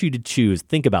would force you to choose,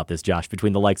 think about this, Josh,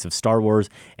 between the likes of Star Wars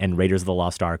and Raiders of the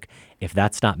Lost Ark. If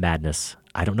that's not madness,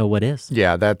 I don't know what is.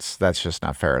 Yeah, that's just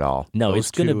not fair at all. No, Those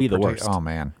it's going to two be the worst. Oh,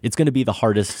 man. It's going to be the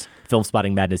hardest Film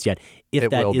Spotting Madness yet, if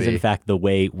that is in fact the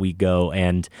way we go.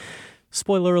 And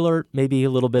spoiler alert, maybe a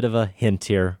little bit of a hint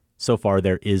here. So far,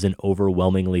 there is an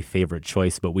overwhelmingly favorite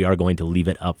choice, but we are going to leave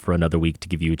it up for another week to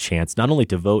give you a chance, not only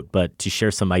to vote, but to share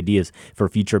some ideas for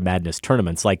future Madness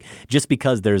tournaments. Like, just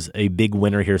because there's a big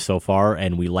winner here so far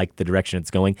and we like the direction it's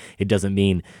going, it doesn't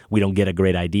mean we don't get a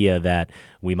great idea that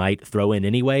we might throw in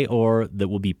anyway or that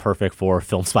will be perfect for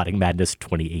Film Spotting Madness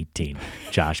 2018.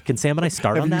 Josh, can Sam and I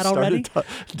start on that already?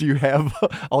 Do you have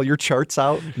all your charts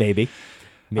out? Maybe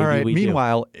all right. we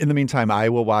Meanwhile, in the meantime, I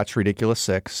will watch Ridiculous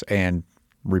Six and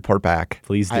report back.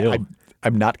 Please do.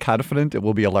 I'm not confident it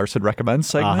will be a Larson Recommends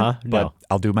segment, but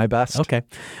I'll do my best. Okay.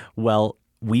 Well,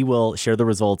 we will share the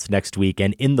results next week.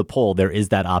 And in the poll, there is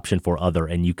that option for other,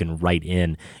 and you can write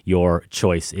in your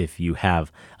choice if you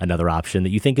have another option that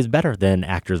you think is better than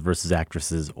actors versus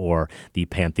actresses or the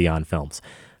Pantheon films.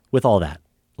 With all that,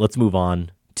 let's move on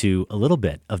to a little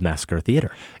bit of Massacre Theater.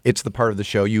 It's the part of the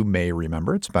show you may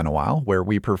remember, it's been a while, where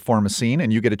we perform a scene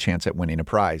and you get a chance at winning a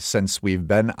prize. Since we've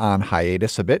been on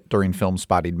hiatus a bit during Film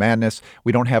Spotting Madness,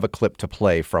 we don't have a clip to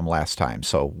play from last time,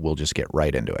 so we'll just get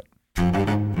right into it.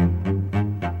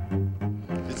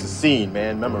 It's a scene,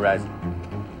 man. Memorize it.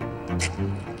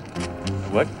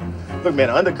 What? Look, man,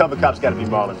 an undercover cop's got to be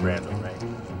Marlon Brando,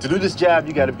 right? To do this job,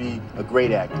 you got to be a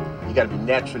great actor. You got to be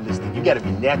naturalistic. You got to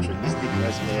be naturalistic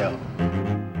as hell.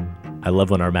 I love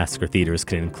when our Massacre Theaters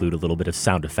can include a little bit of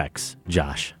sound effects,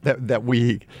 Josh. That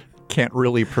we can't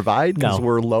really provide because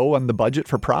we're low on the budget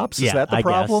for props? Is that the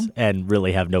problem? Guess, and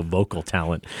really have no vocal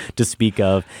talent to speak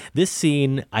of. This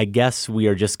scene, I guess we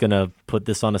are just going to put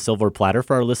this on a silver platter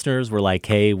for our listeners. We're like,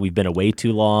 hey, we've been away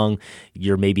too long.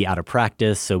 You're maybe out of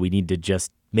practice, so we need to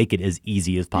just make it as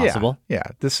easy as possible. Yeah,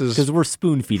 this is because we're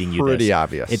spoon feeding you. Pretty this.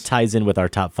 Obvious. It ties in with our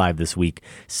top 5 this week,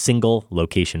 single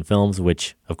location films,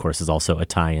 which of course is also a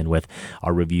tie-in with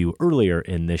our review earlier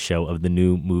in this show of the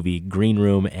new movie Green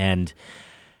Room. And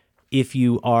if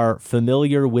you are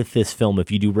familiar with this film,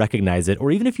 if you do recognize it, or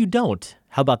even if you don't,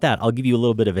 how about that? I'll give you a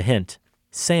little bit of a hint.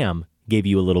 Sam gave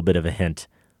you a little bit of a hint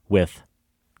with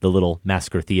the little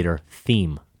Massacre Theater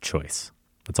theme choice.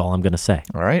 That's all I'm going to say.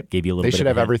 All right. Gave you a little bit They should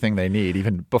have everything they need,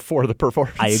 even before the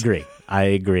performance. I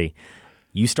agree.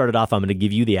 You started off. I'm going to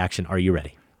give you the action. Are you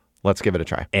ready? Let's give it a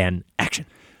try. And action.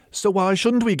 So why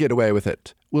shouldn't we get away with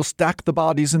it? We'll stack the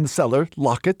bodies in the cellar,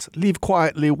 lock it, leave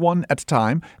quietly one at a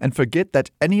time, and forget that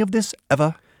any of this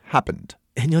ever happened.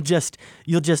 And you'll just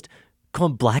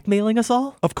come blackmailing us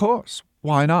all? Of course.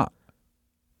 Why not?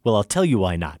 Well, I'll tell you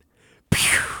why not.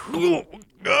 Oh,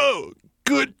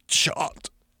 good shot.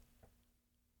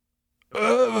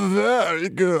 Very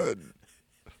good.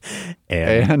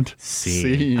 And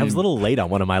scene. I was a little late on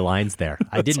one of my lines there.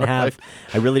 I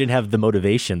really didn't have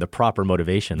the proper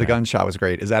motivation. The gunshot was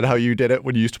great. Is that how you did it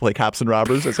when you used to play Cops and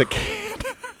Robbers as a kid?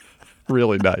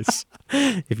 Really nice.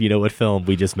 If you know what film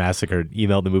we just massacred,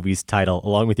 email the movie's title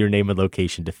along with your name and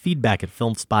location to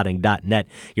feedback@filmspotting.net.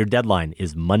 Your deadline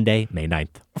is Monday, May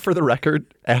 9th. For the record,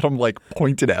 Adam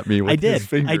pointed at me with his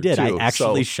finger. I did. Too, I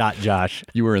actually shot Josh.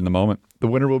 You were in the moment. The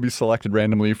winner will be selected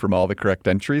randomly from all the correct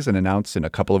entries and announced in a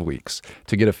couple of weeks.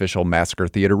 To get official Massacre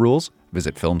Theater rules,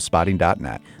 visit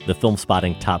filmspotting.net. The Film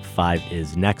Spotting Top 5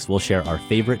 is next. We'll share our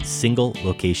favorite single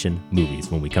location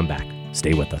movies when we come back.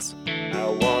 Stay with us. I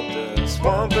want the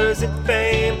swampers and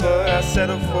fame, but I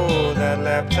settle for that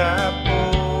laptop boy.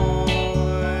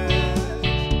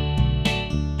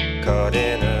 Caught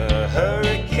in a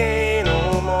hurricane,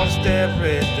 almost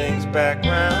everything's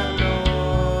background noise.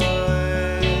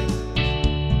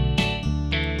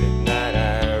 At night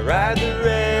I ride the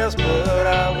rails, but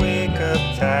I wake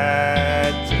up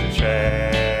tied to the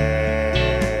track.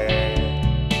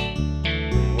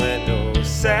 When those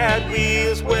sad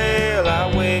wheels wail,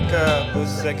 I wake up a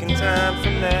second time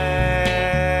from that.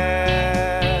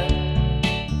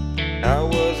 I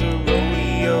was a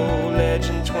rodeo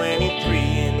legend, 23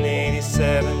 and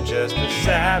 87, just a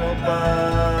saddle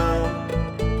bum.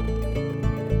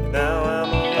 Now I'm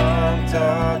a long,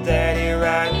 tall daddy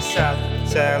riding south from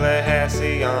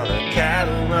Tallahassee on a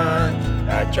cattle run.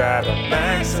 I drive a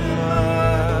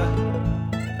Maxima.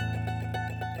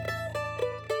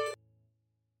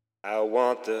 I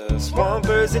want the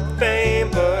swampers and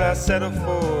fame, but I settle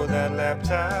for that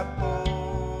laptop boy.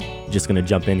 Just going to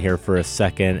jump in here for a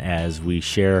second as we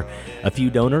share a few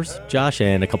donors, Josh,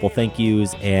 and a couple thank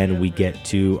yous, and we get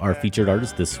to our featured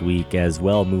artist this week as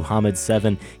well, Muhammad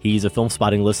 7. He's a Film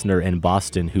Spotting listener in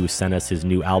Boston who sent us his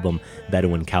new album,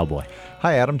 Bedouin Cowboy.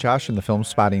 Hi, Adam, Josh, and the Film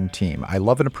Spotting team. I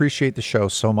love and appreciate the show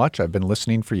so much. I've been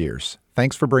listening for years.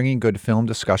 Thanks for bringing good film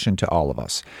discussion to all of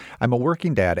us. I'm a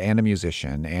working dad and a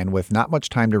musician, and with not much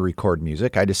time to record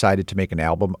music, I decided to make an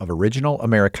album of original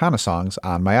Americana songs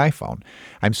on my iPhone.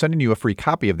 I'm sending you a free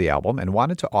copy of the album and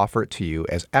wanted to offer it to you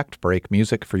as act break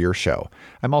music for your show.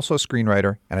 I'm also a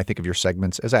screenwriter, and I think of your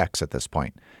segments as acts at this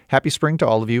point. Happy spring to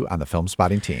all of you on the Film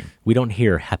Spotting team. We don't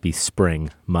hear happy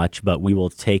spring much, but we will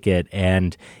take it.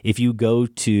 And if you go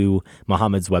to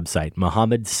Muhammad's website,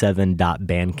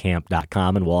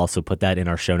 muhammad7.bandcamp.com, and we'll also put that in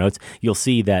our show notes, you'll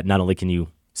see that not only can you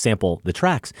sample the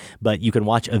tracks, but you can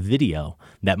watch a video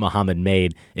that Muhammad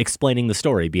made explaining the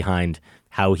story behind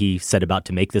how he set about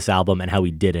to make this album and how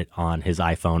he did it on his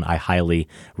iPhone. I highly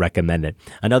recommend it.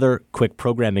 Another quick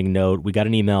programming note, we got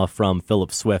an email from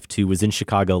Philip Swift, who was in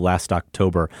Chicago last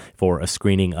October for a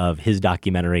screening of his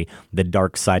documentary, The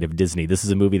Dark Side of Disney. This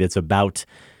is a movie that's about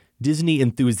Disney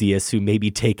enthusiasts who maybe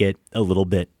take it a little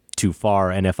bit too far,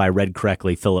 and if I read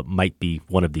correctly, Philip might be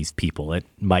one of these people. It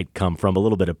might come from a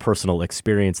little bit of personal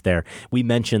experience there. We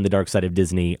mentioned The Dark Side of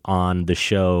Disney on the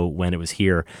show when it was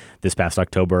here this past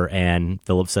October, and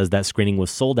Philip says that screening was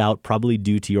sold out, probably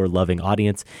due to your loving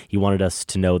audience. He wanted us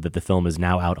to know that the film is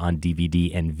now out on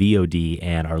DVD and VOD,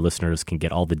 and our listeners can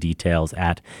get all the details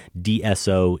at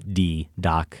dsoddoc.com.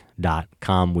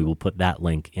 filmspotting.com. We will put that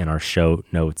link in our show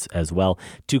notes as well.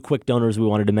 2 quick donors we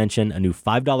wanted to mention. A new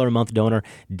 $5 a month donor,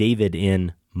 David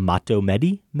in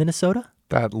Matomedi, Minnesota.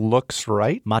 That looks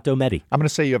right. Matomedi. I'm going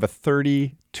to say you have a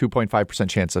 32.5%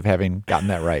 chance of having gotten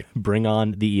that right. Bring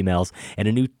on the emails. And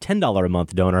a new $10 a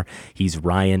month donor. He's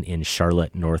Ryan in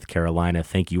Charlotte, North Carolina.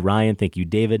 Thank you, Ryan. Thank you,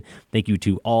 David. Thank you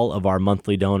to all of our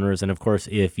monthly donors. And of course,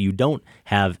 if you don't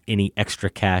have any extra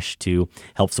cash to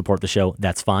help support the show,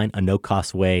 that's fine. A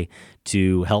no-cost way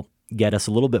to help get us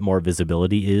a little bit more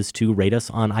visibility is to rate us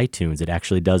on iTunes. It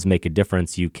actually does make a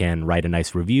difference. You can write a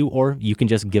nice review, or you can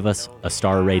just give us a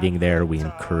star rating there. We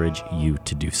encourage you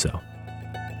to do so.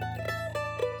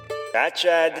 I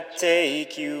tried to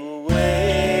take you away,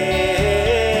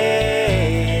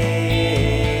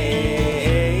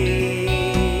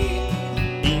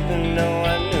 even though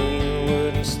I knew you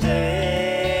wouldn't stay.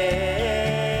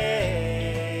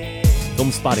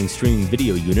 Film Spotting Streaming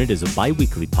Video Unit is a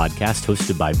bi-weekly podcast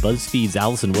hosted by BuzzFeed's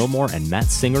Allison Wilmore and Matt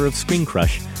Singer of Screen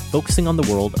Crush, focusing on the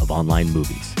world of online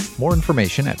movies. More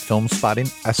information at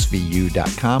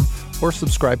filmspottingsvu.com or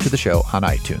subscribe to the show on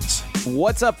iTunes.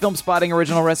 What's up, Film Spotting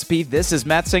Original Recipe? This is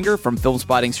Matt Singer from Film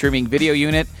Spotting Streaming Video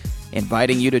Unit,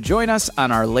 inviting you to join us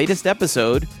on our latest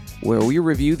episode where we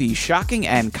review the shocking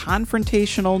and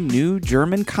confrontational new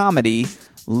German comedy,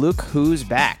 Look Who's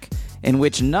Back, in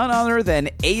which none other than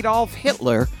Adolf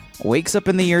Hitler wakes up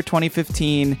in the year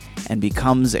 2015 and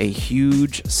becomes a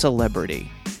huge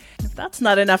celebrity. If that's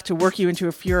not enough to work you into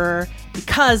a furor,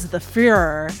 because the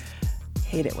Führer,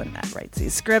 hate it when Matt writes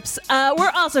these scripts,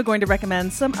 we're also going to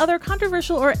recommend some other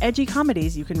controversial or edgy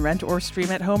comedies you can rent or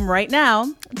stream at home right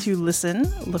now. To listen,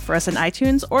 look for us in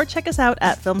iTunes or check us out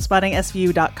at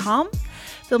filmspottingsvu.com.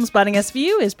 Filmspotting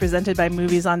SVU is presented by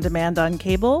Movies on Demand on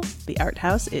cable. The Art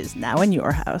House is now in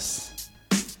your house.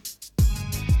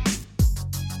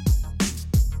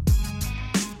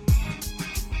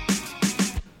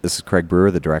 This is Craig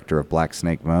Brewer, the director of Black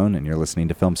Snake Moan, and you're listening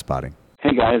to Film Spotting.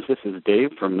 Hey guys, this is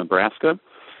Dave from Nebraska.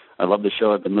 I love the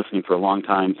show. I've been listening for a long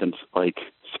time, since like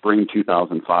spring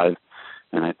 2005,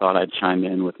 and I thought I'd chime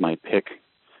in with my pick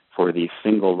for the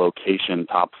single location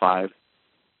top 5.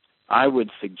 I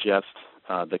would suggest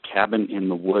The Cabin in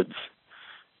the Woods.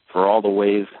 For all the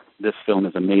ways this film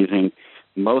is amazing,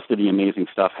 most of the amazing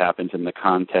stuff happens in the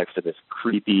context of this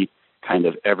creepy, kind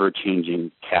of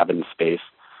ever-changing cabin space.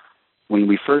 When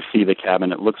we first see the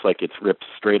cabin, it looks like it's ripped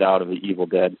straight out of The Evil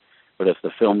Dead, but as the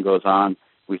film goes on,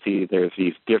 we see there's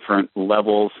these different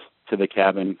levels to the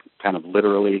cabin, kind of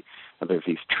literally. There's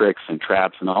these tricks and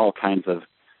traps and all kinds of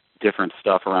different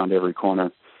stuff around every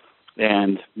corner.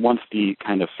 And once the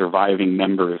kind of surviving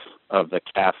members of the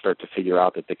cast start to figure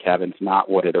out that the cabin's not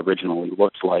what it originally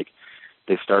looked like,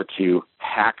 they start to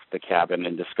hack the cabin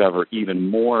and discover even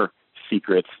more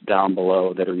secrets down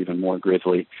below that are even more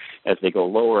grisly. As they go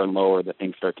lower and lower, the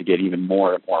things start to get even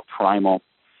more and more primal.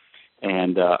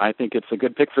 And I think it's a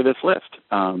good pick for this list.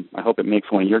 I hope it makes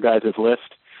one of your guys'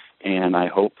 list, and I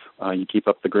hope you keep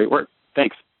up the great work.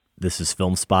 Thanks. This is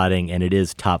Film Spotting, and it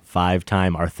is top 5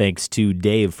 time. Our thanks to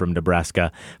Dave from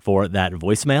Nebraska for that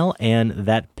voicemail and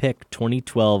that pick,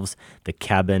 2012's The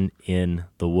Cabin in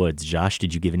the Woods. Josh,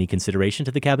 did you give any consideration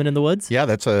to The Cabin in the Woods? Yeah,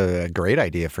 that's a great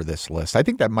idea for this list. I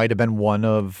think that might have been one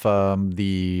of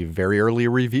the very early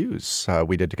reviews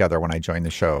we did together when I joined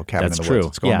the show, Cabin in the Woods.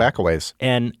 It's going back a ways.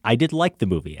 And I did like the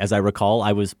movie. As I recall,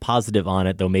 I was positive on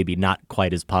it, though maybe not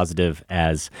quite as positive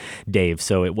as Dave.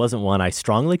 So it wasn't one I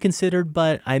strongly considered,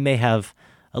 but I may have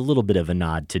a little bit of a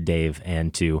nod to Dave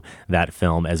and to that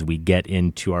film as we get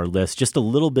into our list. Just a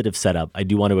little bit of setup. I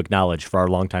do want to acknowledge for our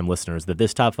longtime listeners that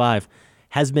this top 5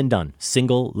 has been done.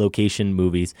 Single location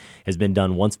movies has been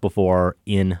done once before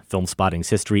in Film Spotting's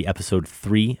history, episode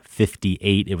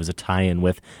 358. It was a tie-in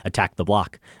with Attack the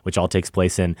Block, which all takes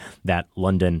place in that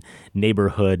London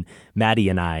neighborhood. Maddie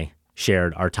and I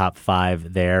shared our top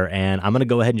 5 there, and I'm going to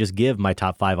go ahead and just give my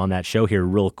top 5 on that show here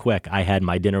real quick. I had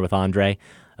My Dinner with Andre,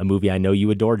 a movie I know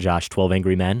you adore, Josh, 12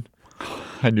 Angry Men.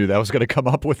 I knew that was going to come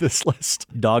up with this list.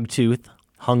 Dogtooth,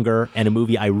 Hunger, and a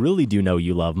movie I really do know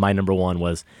you love. My number 1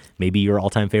 was maybe your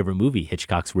all-time favorite movie,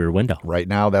 Hitchcock's Rear Window. Right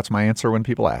now, that's my answer when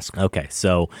people ask. Okay,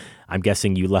 so I'm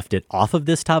guessing you left it off of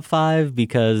this top 5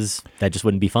 because that just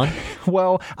wouldn't be fun?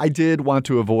 Well, I did want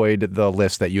to avoid the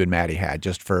list that you and Maddie had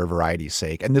just for variety's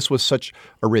sake. And this was such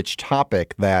a rich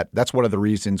topic that's one of the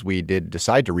reasons we did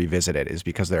decide to revisit it, is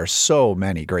because there are so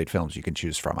many great films you can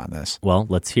choose from on this. Well,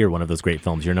 let's hear one of those great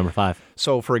films. Your number 5.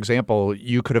 So, for example,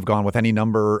 you could have gone with any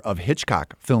number of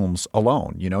Hitchcock films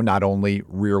alone. You know, not only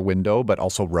Rear Window, but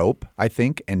also Rope, I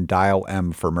think, and Dial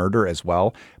M for Murder as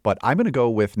well. But I'm going to go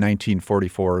with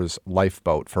 1944's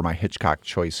Lifeboat for my Hitchcock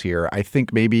choice here. I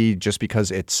think maybe just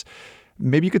because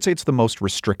maybe you could say it's the most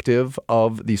restrictive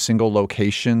of the single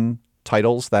location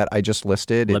titles that I just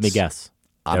listed. Let me guess.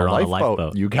 They're on a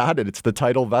lifeboat. You got it. It's the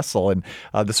title vessel. And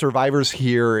the survivors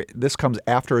here, this comes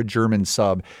after a German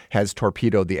sub has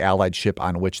torpedoed the Allied ship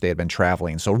on which they had been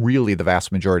traveling. So really the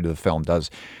vast majority of the film does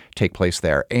take place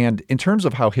there. And in terms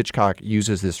of how Hitchcock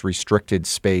uses this restricted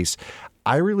space,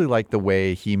 I really like the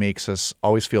way he makes us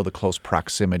always feel the close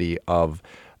proximity of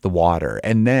the water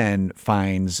and then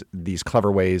finds these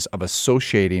clever ways of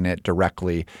associating it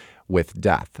directly with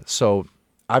death. So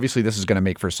obviously, this is going to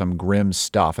make for some grim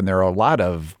stuff, and there are a lot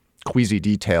of queasy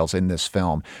details in this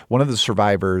film. One of the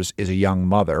survivors is a young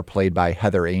mother, played by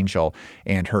Heather Angel,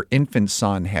 and her infant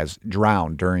son has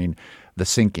drowned during the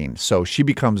sinking. So she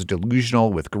becomes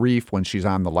delusional with grief when she's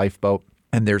on the lifeboat.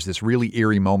 And there's this really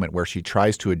eerie moment where she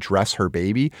tries to address her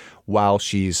baby while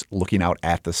she's looking out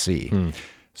at the sea.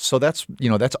 So that's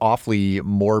awfully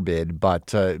morbid, but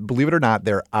believe it or not,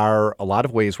 there are a lot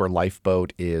of ways where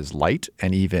Lifeboat is light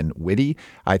and even witty.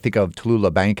 I think of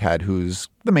Tallulah Bankhead, who's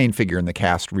the main figure in the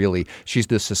cast, really. She's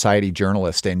this society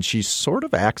journalist, and she sort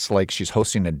of acts like she's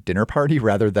hosting a dinner party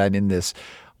rather than in this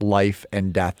life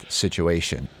and death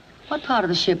situation. What part of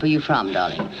the ship are you from,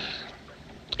 darling?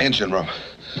 Engine room.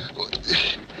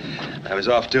 I was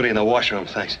off duty in the washroom,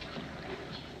 thanks.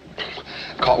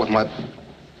 Caught with my...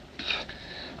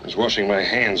 I was washing my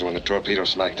hands when the torpedo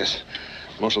smacked us.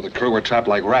 Most of the crew were trapped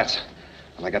like rats.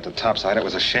 When I got to topside, it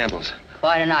was a shambles.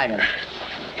 Quite an item.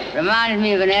 Reminded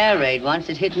me of an air raid once.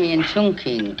 It hit me in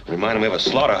Chungking. Reminded me of a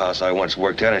slaughterhouse I once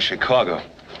worked at in Chicago.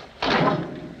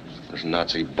 Those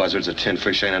Nazi buzzards, a tin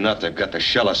fish ain't enough. They've got to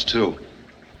shell us, too.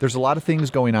 There's a lot of things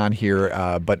going on here,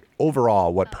 but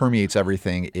overall, what permeates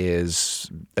everything is,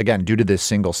 again, due to this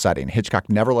single setting. Hitchcock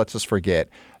never lets us forget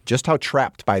just how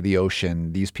trapped by the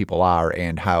ocean these people are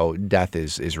and how death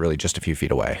is really just a few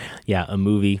feet away. Yeah, a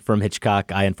movie from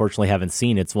Hitchcock I unfortunately haven't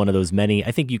seen. It's one of those many,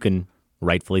 I think you can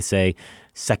rightfully say,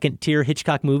 second-tier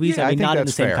Hitchcock movies. Yeah, I mean, not in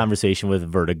the same fair. conversation with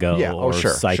Vertigo or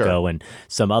Psycho and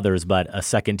some others, but a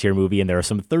second-tier movie. And there are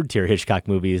some third-tier Hitchcock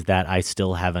movies that I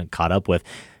still haven't caught up with.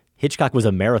 Hitchcock was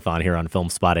a marathon here on Film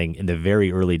Spotting in the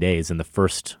very early days, in the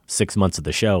first 6 months of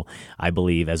the show, I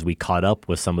believe, as we caught up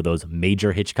with some of those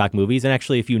major Hitchcock movies and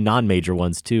actually a few non-major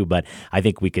ones too. But I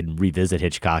think we could revisit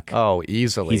Hitchcock. Oh,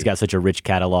 easily. He's got such a rich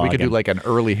catalog. We could do like an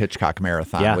early Hitchcock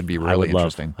marathon. Yeah, would be really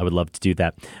interesting. I would love to do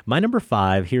that. My number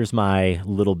 5, here's my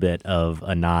little bit of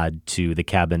a nod to The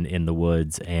Cabin in the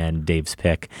Woods and Dave's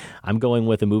pick. I'm going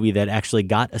with a movie that actually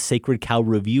got a Sacred Cow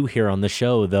review here on the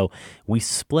show, though we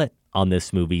split on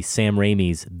this movie, Sam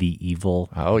Raimi's The Evil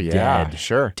Dead.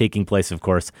 Sure. Taking place, of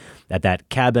course, at that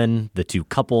cabin. The two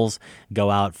couples go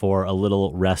out for a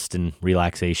little rest and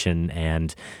relaxation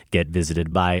and get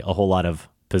visited by a whole lot of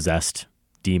possessed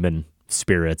demon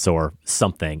spirits or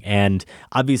something. And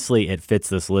obviously it fits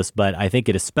this list, but I think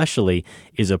it especially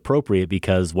is appropriate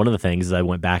because one of the things, as I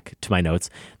went back to my notes,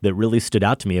 that really stood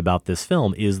out to me about this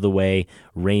film is the way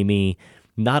Raimi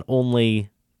not only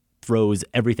throws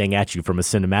everything at you from a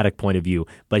cinematic point of view,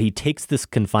 but he takes this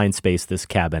confined space, this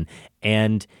cabin,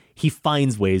 and he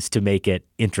finds ways to make it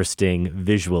interesting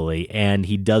visually. And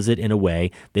he does it in a way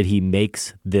that he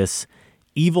makes this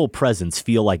evil presence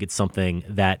feel like it's something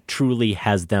that truly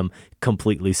has them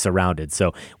completely surrounded.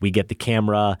 So we get the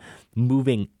camera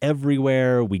moving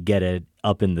everywhere. We get it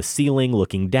up in the ceiling,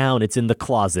 looking down. It's in the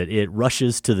closet. It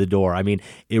rushes to the door. I mean,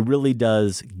 it really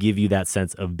does give you that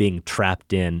sense of being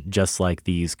trapped in, just like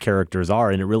these characters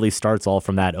are. And it really starts all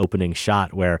from that opening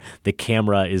shot where the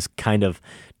camera is kind of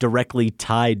directly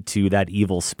tied to that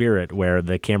evil spirit, where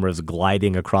the camera is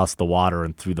gliding across the water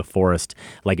and through the forest,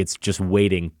 like it's just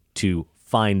waiting to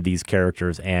find these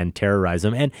characters and terrorize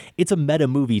them. And it's a meta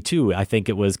movie too. I think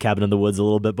it was Cabin in the Woods a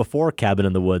little bit before Cabin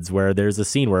in the Woods, where there's a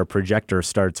scene where a projector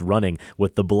starts running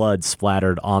with the blood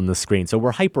splattered on the screen. So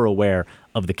we're hyper aware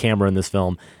of the camera in this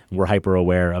film. We're hyper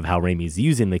aware of how Raimi's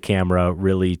using the camera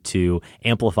really to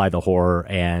amplify the horror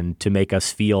and to make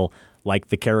us feel like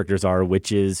the characters are,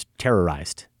 which is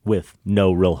terrorized with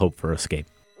no real hope for escape.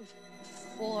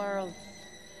 4 of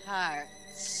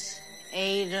hearts,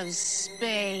 8 of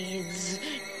spades,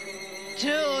 2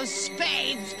 of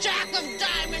spades, Jack of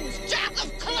diamonds, Jack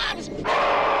of clubs. Why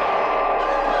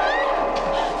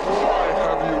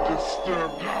have you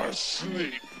disturbed our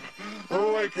sleep?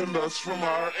 Awakened us from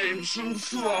our ancient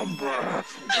slumber.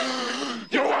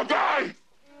 You will die,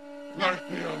 like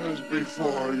the others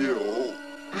before you.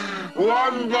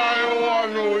 One by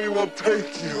one we will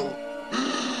take you.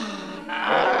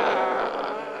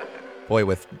 Boy,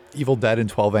 with Evil Dead and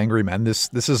 12 Angry Men, this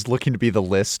is looking to be the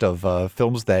list of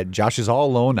films that Josh is all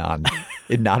alone on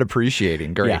in not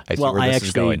appreciating. Great. Yeah. I see where this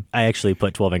is going. I actually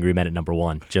put 12 Angry Men at number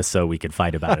 1 just so we could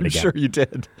fight about it again. I'm sure you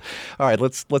did. All right,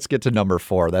 let's get to number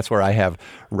 4. That's where I have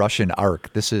Russian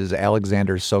Ark. This is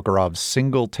Alexander Sokorov's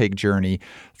single-take journey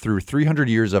through 300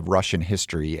 years of Russian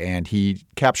history, and he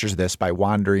captures this by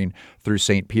wandering through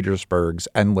St. Petersburg's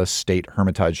endless State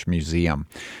Hermitage Museum.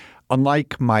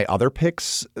 Unlike my other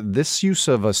picks, this use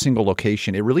of a single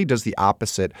location, it really does the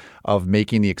opposite of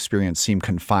making the experience seem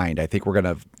confined. I think we're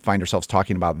going to find ourselves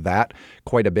talking about that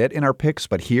quite a bit in our picks,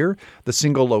 but here, the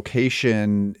single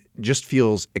location just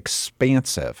feels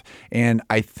expansive. And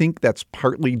I think that's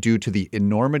partly due to the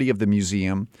enormity of the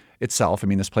museum itself. I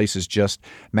mean, this place is just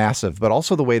massive, but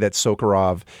also the way that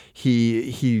Sokurov,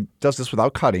 he does this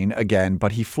without cutting again,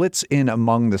 but he flits in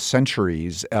among the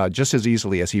centuries just as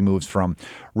easily as he moves from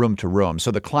room to room.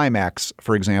 So the climax,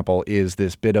 for example, is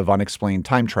this bit of unexplained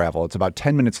time travel. It's about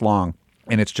 10 minutes long,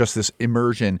 and it's just this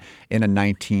immersion in a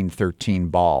 1913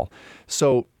 ball.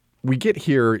 So we get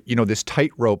here, this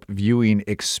tightrope viewing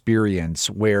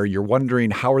experience where you're wondering,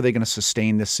 how are they going to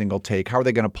sustain this single take? How are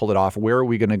they going to pull it off? Where are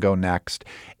we going to go next?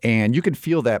 And you can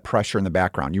feel that pressure in the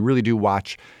background. You really do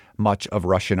watch much of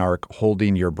Russian Ark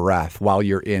holding your breath while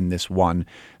you're in this one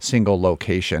single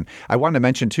location. I wanted to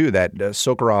mention, too, that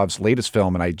Sokurov's latest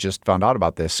film, and I just found out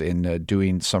about this in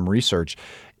doing some research,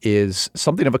 is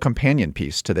something of a companion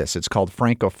piece to this. It's called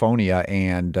Francophonia,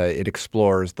 and it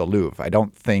explores the Louvre. I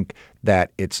don't think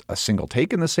that it's a single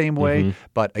take in the same way,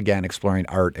 but again, exploring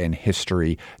art and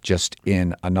history just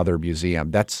in another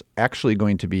museum. That's actually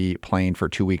going to be playing for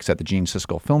 2 weeks at the Gene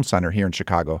Siskel Film Center here in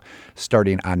Chicago,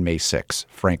 starting on May 6th,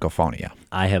 Francophonia.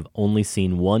 I have only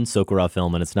seen one Sokurov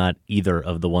film, and it's not either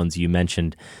of the ones you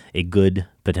mentioned. A good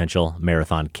potential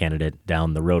marathon candidate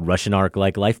down the road. Russian Ark,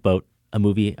 like Lifeboat, a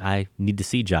movie I need to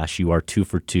see, Josh. You are 2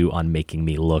 for 2 on making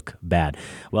me look bad.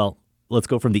 Well, let's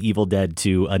go from The Evil Dead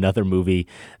to another movie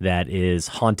that is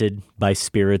haunted by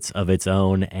spirits of its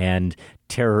own and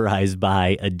terrorized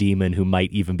by a demon who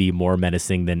might even be more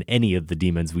menacing than any of the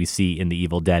demons we see in The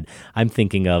Evil Dead. I'm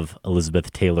thinking of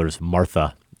Elizabeth Taylor's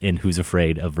Martha in Who's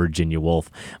Afraid of Virginia Woolf,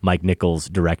 Mike Nichols'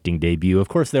 directing debut. Of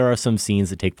course, there are some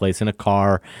scenes that take place in a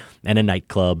car and a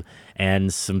nightclub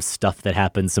and some stuff that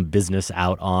happens, some business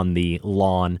out on the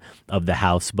lawn of the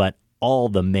house. But all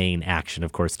the main action,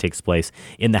 of course, takes place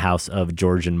in the house of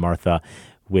George and Martha,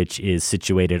 which is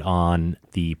situated on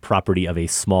the property of a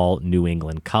small New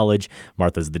England college.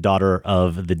 Martha's the daughter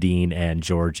of the dean, and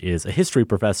George is a history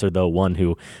professor, though one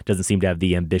who doesn't seem to have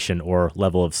the ambition or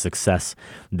level of success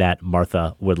that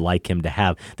Martha would like him to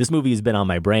have. This movie has been on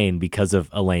my brain because of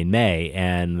Elaine May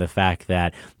and the fact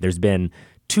that there's been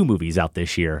 2 movies out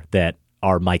this year that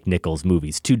are Mike Nichols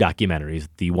movies, 2 documentaries,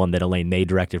 the one that Elaine May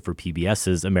directed for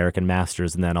PBS's American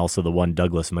Masters, and then also the one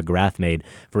Douglas McGrath made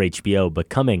for HBO,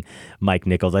 Becoming Mike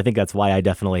Nichols. I think that's why I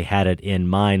definitely had it in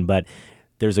mind, but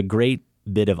there's a great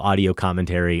bit of audio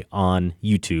commentary on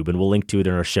YouTube, and we'll link to it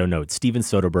in our show notes. Steven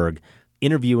Soderbergh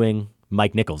interviewing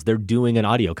Mike Nichols. They're doing an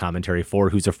audio commentary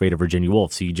for Who's Afraid of Virginia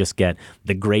Woolf, so you just get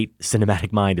the great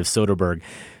cinematic mind of Soderbergh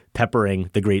peppering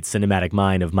the great cinematic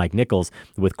mind of Mike Nichols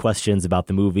with questions about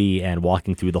the movie and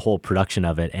walking through the whole production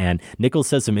of it. And Nichols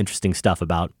says some interesting stuff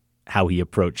about how he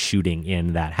approached shooting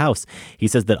in that house. He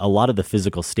says that a lot of the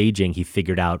physical staging he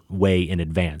figured out way in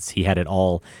advance. He had it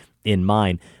all in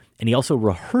mind. And he also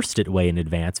rehearsed it way in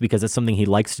advance because it's something he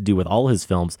likes to do with all his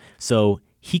films, so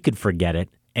he could forget it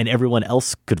and everyone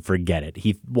else could forget it.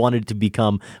 He wanted it to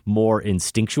become more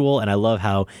instinctual, and I love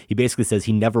how he basically says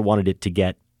he never wanted it to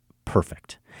get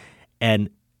perfect.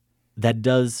 And that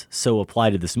does so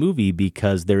apply to this movie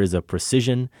because there is a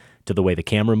precision to the way the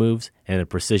camera moves and a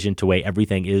precision to the way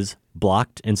everything is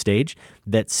blocked and staged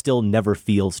that still never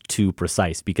feels too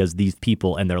precise because these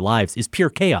people and their lives is pure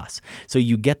chaos. So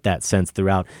you get that sense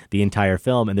throughout the entire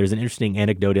film. And there's an interesting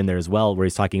anecdote in there as well where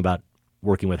he's talking about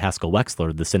working with Haskell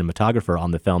Wexler, the cinematographer on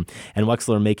the film, and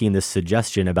Wexler making this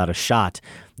suggestion about a shot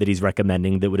that he's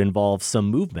recommending that would involve some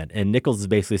movement. And Nichols is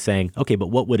basically saying, okay,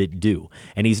 but what would it do?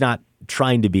 And he's not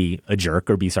trying to be a jerk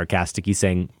or be sarcastic. He's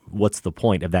saying, what's the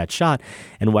point of that shot?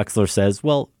 And Wexler says,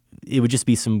 well, it would just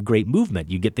be some great movement.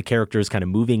 You get the characters kind of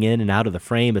moving in and out of the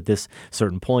frame at this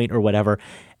certain point or whatever.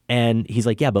 And he's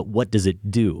like, yeah, but what does it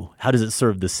do? How does it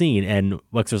serve the scene? And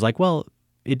Wexler's like, well,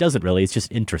 it doesn't really. It's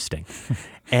just interesting.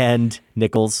 And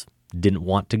Nichols didn't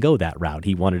want to go that route.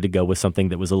 He wanted to go with something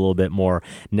that was a little bit more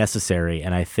necessary.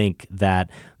 And I think that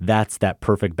that's that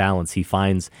perfect balance he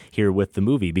finds here with the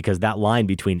movie, because that line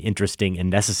between interesting and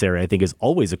necessary, I think, is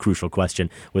always a crucial question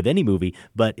with any movie,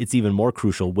 but it's even more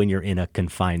crucial when you're in a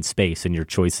confined space and your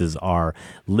choices are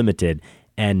limited.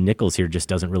 And Nichols here just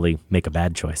doesn't really make a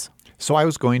bad choice. So I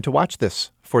was going to watch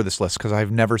this for this list because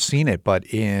I've never seen it, but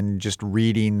in just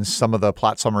reading some of the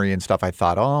plot summary and stuff, I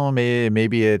thought, oh,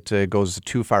 maybe it goes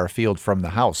too far afield from the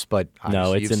house. But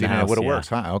no, it's in the house. It would have worked,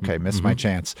 huh? Okay, missed my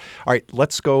chance. All right,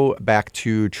 let's go back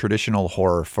to traditional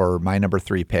horror for my number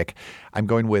 3 pick. I'm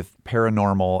going with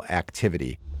Paranormal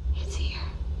Activity. It's here.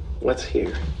 What's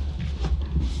here?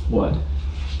 What?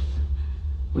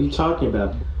 What are you talking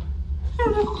about? I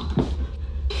don't know.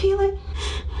 I feel it.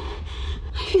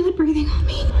 I feel it breathing on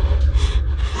me.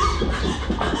 Come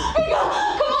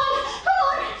on!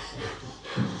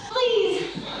 Please!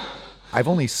 I've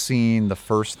only seen the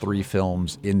first 3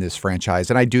 films in this franchise,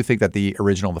 and I do think that the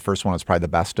original, the first one, is probably the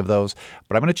best of those.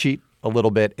 But I'm going to cheat a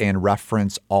little bit and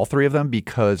reference all 3 of them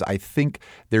because I think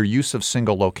their use of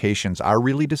single locations are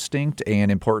really distinct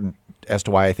and important as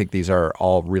to why I think these are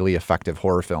all really effective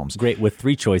horror films. Great. With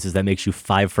 3 choices, that makes you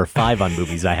 5 for 5 on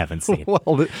movies I haven't seen.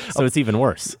 So it's even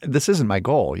worse. This isn't my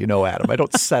goal, Adam. I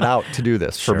don't set out to do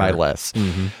this for my list.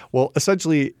 Well,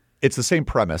 essentially, it's the same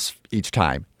premise each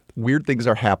time. Weird things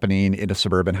are happening in a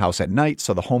suburban house at night,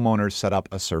 so the homeowners set up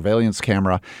a surveillance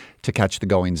camera to catch the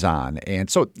goings-on. And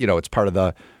so, it's part of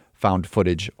the found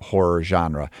footage horror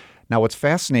genre. Now, what's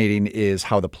fascinating is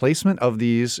how the placement of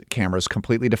these cameras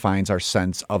completely defines our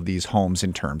sense of these homes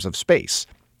in terms of space.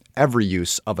 Every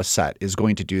use of a set is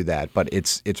going to do that, but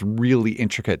it's really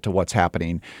intricate to what's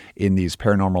happening in these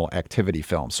Paranormal Activity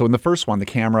films. So in the first one, the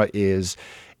camera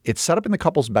it's set up in the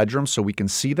couple's bedroom so we can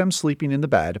see them sleeping in the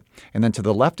bed. And then to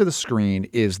the left of the screen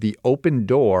is the open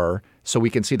door so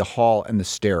we can see the hall and the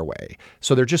stairway.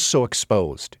 So they're just so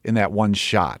exposed in that one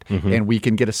shot. And we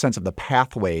can get a sense of the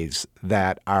pathways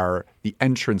that are the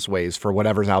entranceways for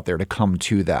whatever's out there to come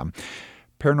to them.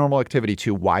 Paranormal Activity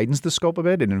 2 widens the scope of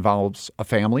it. It involves a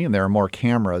family and there are more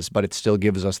cameras, but it still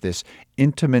gives us this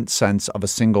intimate sense of a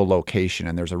single location.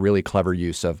 And there's a really clever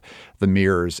use of the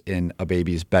mirrors in a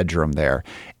baby's bedroom there.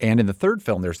 And in the third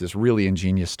film, there's this really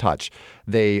ingenious touch.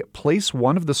 They place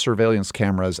one of the surveillance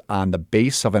cameras on the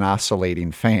base of an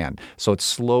oscillating fan. So it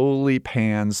slowly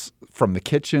pans from the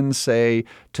kitchen, say,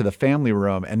 to the family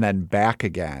room and then back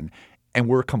again. And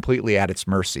we're completely at its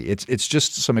mercy. It's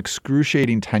just some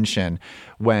excruciating tension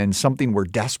when something we're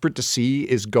desperate to see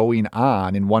is going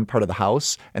on in one part of the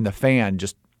house and the fan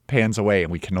just pans away and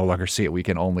we can no longer see it. We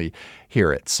can only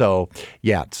hear it. So,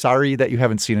 yeah, sorry that you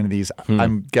haven't seen any of these.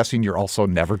 I'm guessing you're also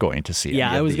never going to see any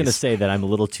of I was going to these. say that I'm a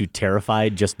little too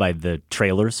terrified just by the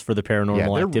trailers for the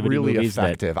Paranormal Activity really movies.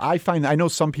 Effective. I know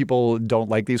some people don't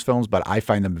like these films, but I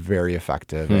find them very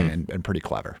effective and pretty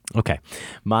clever. Okay.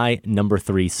 My number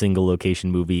 3 single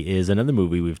location movie is another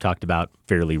movie we've talked about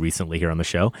fairly recently here on the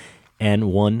show,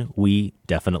 and one we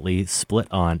definitely split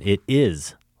on. It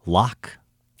is Locke.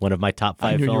 One of my top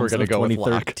 5 films of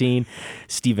 2013.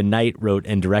 Stephen Knight wrote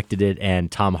and directed it,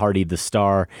 and Tom Hardy, the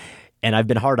star. And I've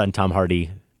been hard on Tom Hardy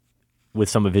with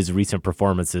some of his recent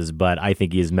performances, but I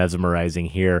think he is mesmerizing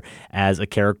here as a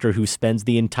character who spends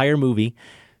the entire movie,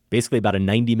 basically about a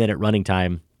 90-minute running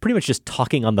time, pretty much just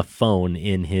talking on the phone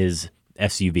in his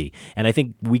SUV. And I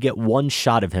think we get one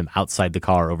shot of him outside the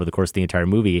car over the course of the entire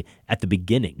movie at the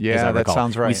beginning. Yeah, that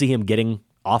sounds right. We see him getting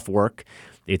off work.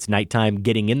 It's nighttime,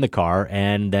 getting in the car,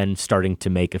 and then starting to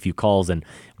make a few calls, and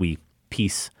we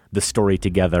piece the story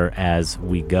together as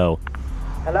we go.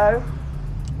 Hello?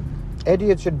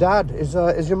 Eddie, it's your dad. Is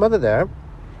your mother there?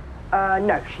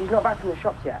 No, she's not back from the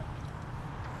shops yet.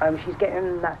 She's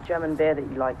getting that German beer that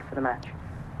you like for the match.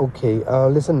 Okay,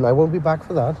 listen, I won't be back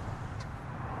for that.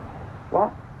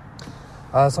 What?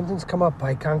 Something's come up.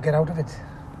 I can't get out of it.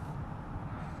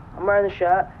 I'm wearing the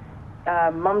shirt.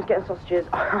 Mum's getting sausages.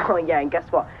 Oh, yeah, and guess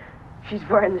what? She's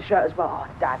wearing the shirt as well.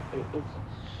 Oh, Dad, it's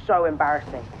so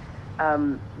embarrassing.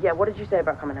 Yeah, what did you say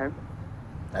about coming home?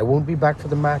 I won't be back for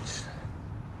the match.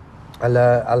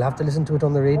 I'll have to listen to it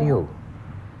on the radio.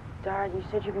 Dad, you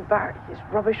said you'd be back. It's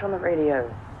rubbish on the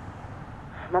radio.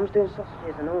 Mum's doing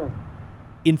sausages and all.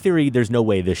 In theory, there's no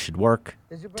way this should work.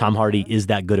 Tom Hardy is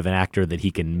that good of an actor that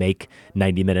he can make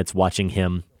 90 minutes watching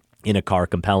him in a car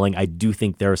compelling. I do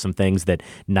think there are some things that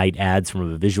Knight adds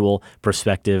from a visual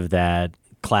perspective that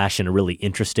clash in a really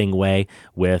interesting way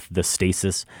with the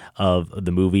stasis of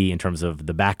the movie in terms of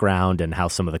the background and how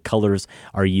some of the colors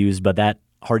are used. But that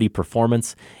Hardy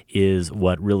performance is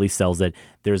what really sells it.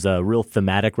 There's a real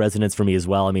thematic resonance for me as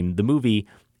well. I mean, the movie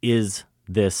is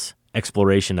this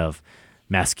exploration of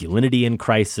masculinity in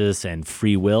crisis and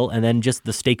free will. And then just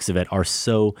the stakes of it are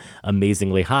so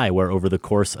amazingly high, where over the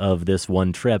course of this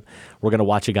one trip, we're going to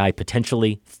watch a guy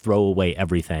potentially throw away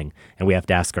everything. And we have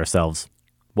to ask ourselves,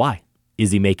 why?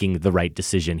 Is he making the right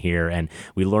decision here? And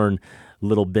we learn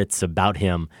little bits about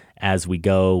him as we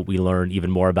go. We learn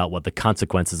even more about what the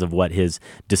consequences of what his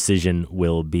decision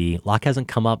will be. Locke hasn't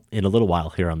come up in a little while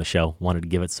here on the show. Wanted to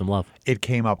give it some love. It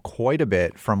came up quite a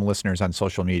bit from listeners on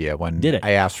social media when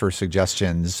I asked for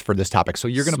suggestions for this topic. So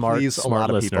you're going to please a lot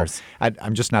of listeners. people.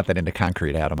 I'm just not that into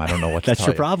concrete, Adam. I don't know what to That's tell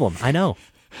your you. problem. I know.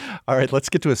 All right, let's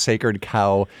get to a Sacred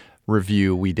Cow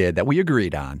review we did that we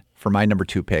agreed on for my number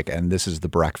 2 pick, and this is The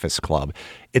Breakfast Club.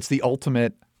 It's the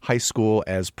ultimate high school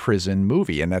as prison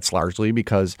movie, and that's largely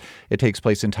because it takes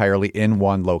place entirely in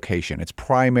one location. It's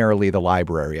primarily the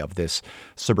library of this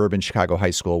suburban Chicago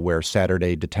high school where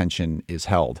Saturday detention is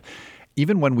held.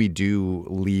 Even when we do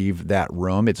leave that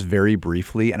room, it's very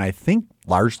briefly, and I think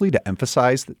largely to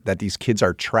emphasize that these kids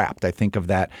are trapped. I think of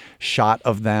that shot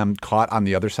of them caught on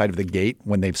the other side of the gate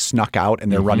when they've snuck out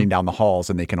and they're running down the halls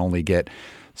and they can only get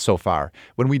so far.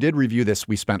 When we did review this,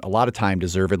 we spent a lot of time,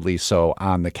 deservedly so,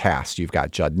 on the cast. You've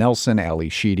got Judd Nelson, Ali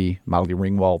Sheedy, Molly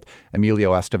Ringwald,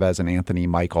 Emilio Estevez, and Anthony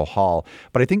Michael Hall.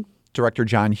 But I think director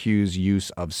John Hughes'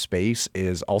 use of space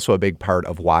is also a big part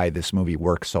of why this movie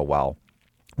works so well.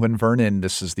 When Vernon,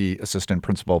 this is the assistant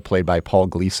principal played by Paul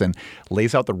Gleason,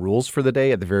 lays out the rules for the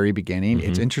day at the very beginning,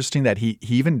 it's interesting that he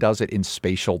even does it in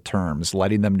spatial terms,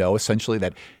 letting them know essentially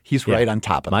that he's right on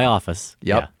top of them. My office.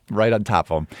 Yep, right on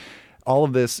top of them. All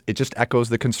of this, it just echoes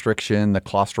the constriction, the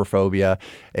claustrophobia,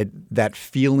 that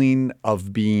feeling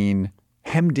of being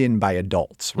hemmed in by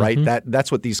adults, right?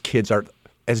 That's what these kids are.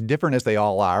 As different as they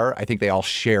all are, I think they all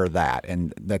share that.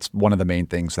 And that's one of the main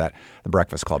things that The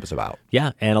Breakfast Club is about.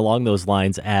 Yeah. And along those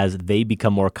lines, as they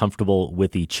become more comfortable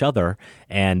with each other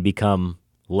and become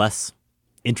less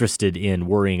interested in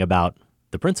worrying about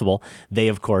the principal, they,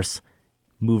 of course,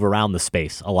 move around the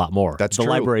space a lot more. That's the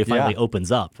true. library finally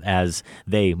opens up as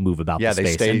they move about the space.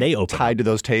 They stay and they open tied to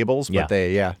those tables, but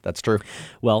that's true.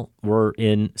 Well, we're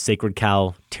in Sacred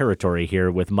Cow territory here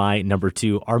with my number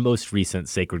 2, our most recent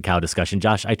Sacred Cow discussion.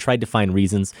 Josh, I tried to find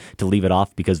reasons to leave it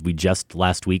off because we just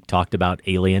last week talked about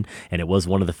Alien, and it was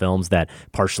one of the films that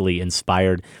partially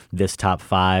inspired this top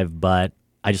 5, but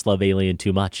I just love Alien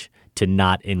too much to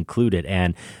not include it.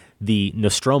 And the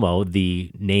Nostromo,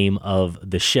 the name of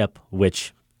the ship,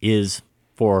 which is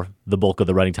for the bulk of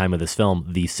the running time of this film,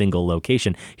 the single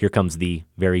location. Here comes the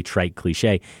very trite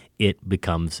cliche. It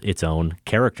becomes its own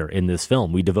character in this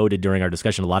film. We devoted during our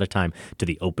discussion a lot of time to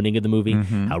the opening of the movie,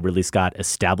 how Ridley Scott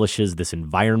establishes this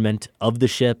environment of the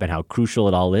ship and how crucial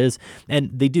it all is. And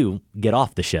they do get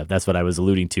off the ship. That's what I was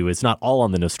alluding to. It's not all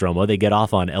on the Nostromo. They get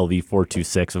off on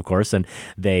LV-426, of course, and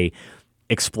they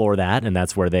explore that, and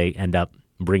that's where they end up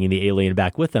bringing the alien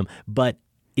back with them. But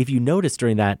if you notice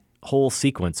during that whole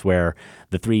sequence where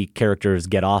the 3 characters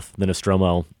get off the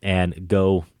Nostromo and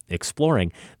go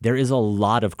exploring, there is a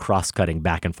lot of cross-cutting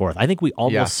back and forth. I think we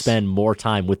almost spend more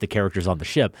time with the characters on the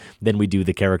ship than we do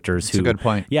the characters who, a good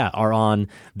point. Are on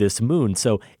this moon.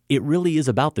 So it really is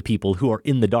about the people who are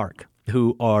in the dark,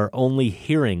 who are only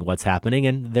hearing what's happening,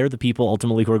 and they're the people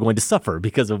ultimately who are going to suffer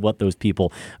because of what those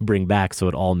people bring back, so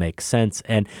it all makes sense.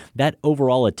 And that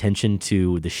overall attention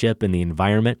to the ship and the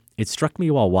environment, it struck me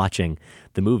while watching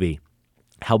the movie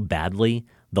how badly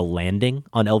the landing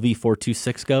on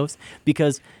LV-426 goes,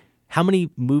 because how many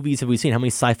movies have we seen, how many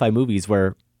sci-fi movies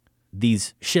where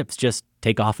these ships just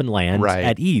take off and land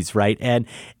at ease, right? And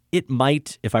it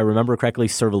might, if I remember correctly,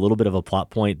 serve a little bit of a plot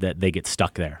point that they get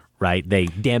stuck there, right? They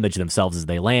damage themselves as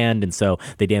they land, and so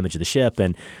they damage the ship,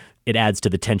 and it adds to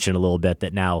the tension a little bit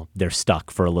that now they're stuck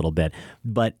for a little bit.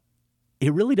 But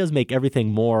it really does make everything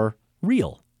more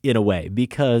real in a way,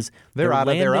 because they're out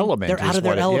of their element. They're out of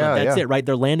their element. That's it, right?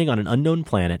 They're landing on an unknown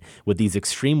planet with these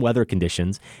extreme weather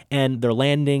conditions, and they're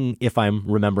landing, if I'm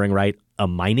remembering right, a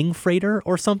mining freighter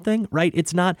or something, right?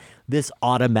 It's not this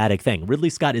automatic thing. Ridley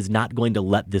Scott is not going to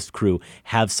let this crew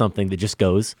have something that just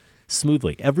goes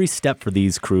smoothly. Every step for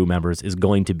these crew members is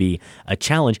going to be a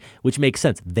challenge, which makes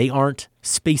sense. They aren't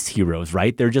space heroes,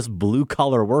 right? They're just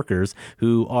blue-collar workers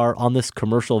who are on this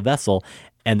commercial vessel,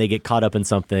 and they get caught up in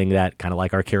something that, kind of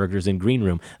like our characters in Green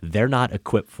Room, they're not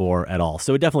equipped for at all.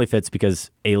 So it definitely fits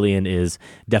because Alien is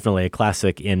definitely a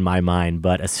classic in my mind,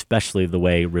 but especially the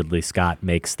way Ridley Scott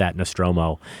makes that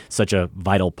Nostromo such a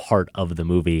vital part of the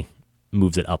movie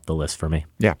moves it up the list for me.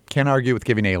 Yeah, can't argue with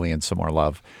giving Alien some more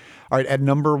love. All right, at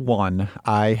number 1,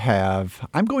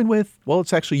 I'm going with, well,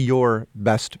 it's actually your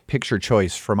best picture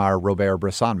choice from our Robert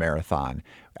Bresson marathon.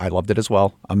 I loved it as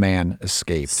well. A Man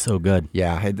Escaped. So good.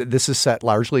 Yeah. This is set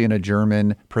largely in a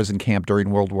German prison camp during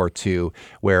World War II,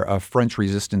 where a French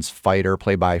resistance fighter,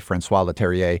 played by Francois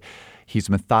Leterrier, he's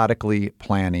methodically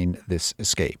planning this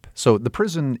escape. So the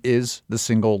prison is the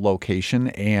single location,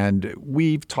 and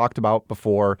we've talked about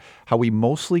before how we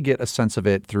mostly get a sense of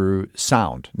it through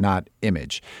sound, not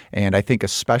image. And I think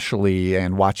especially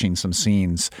in watching some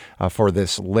scenes for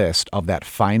this list of that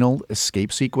final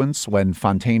escape sequence when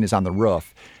Fontaine is on the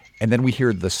roof, and then we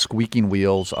hear the squeaking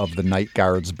wheels of the night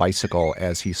guard's bicycle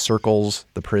as he circles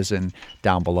the prison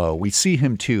down below. We see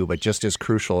him too, but just as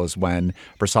crucial is when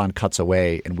Bresson cuts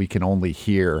away and we can only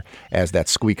hear as that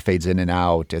squeak fades in and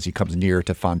out as he comes near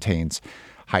to Fontaine's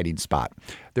hiding spot.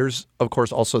 There's, of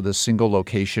course, also the single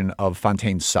location of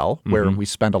Fontaine's cell, where we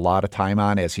spend a lot of time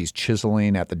on as he's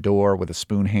chiseling at the door with a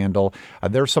spoon handle.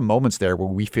 There are some moments there where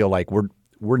we feel like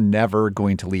we're never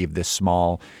going to leave this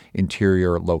small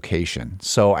interior location.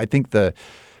 So I think the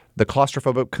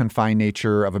claustrophobic, confined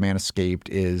nature of A Man Escaped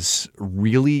is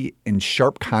really in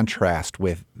sharp contrast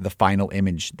with the final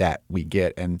image that we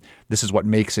get. And this is what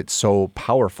makes it so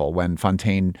powerful when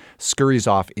Fontaine scurries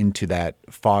off into that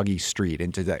foggy street,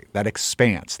 into that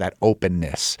expanse, that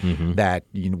openness that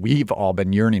we've all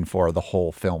been yearning for the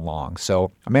whole film long.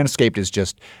 So A Man Escaped is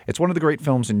it's one of the great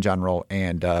films in general,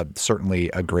 and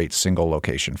certainly a great single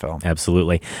location film.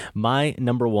 Absolutely. My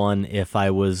number one, if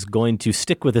I was going to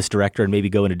stick with this director and maybe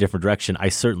go in a different direction, I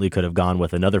certainly could have gone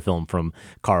with another film from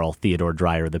Carl Theodor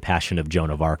Dreyer, The Passion of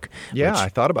Joan of Arc. Yeah, I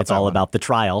thought about that. It's all about the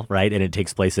trial, right? And it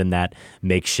takes place in that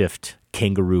makeshift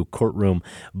kangaroo courtroom.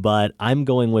 But I'm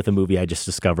going with a movie I just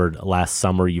discovered last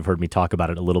summer. You've heard me talk about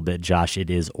it a little bit, Josh. It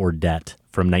is Ordet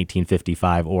from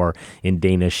 1955, or in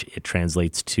Danish, it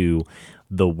translates to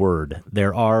The Word.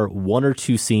 There are one or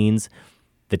two scenes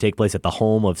that take place at the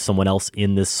home of someone else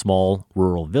in this small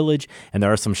rural village. And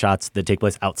there are some shots that take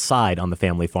place outside on the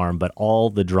family farm, but all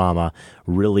the drama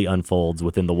really unfolds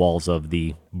within the walls of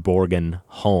the Borgen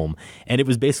home. And it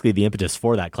was basically the impetus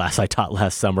for that class I taught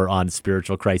last summer on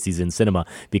spiritual crises in cinema,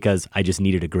 because I just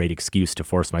needed a great excuse to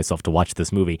force myself to watch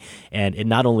this movie. And it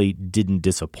not only didn't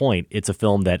disappoint, it's a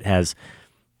film that has,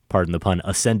 pardon the pun,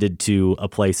 ascended to a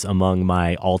place among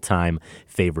my all-time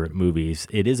favorite movies.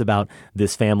 It is about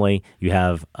this family. You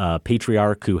have a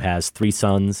patriarch who has 3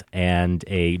 sons and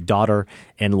a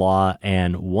daughter-in-law,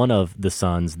 and one of the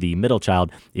sons, the middle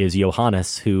child, is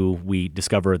Johannes, who we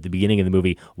discover at the beginning of the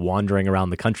movie wandering around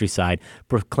the countryside,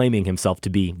 proclaiming himself to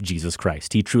be Jesus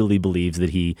Christ. He truly believes that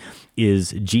he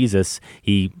is Jesus.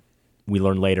 We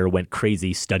learn later, went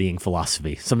crazy studying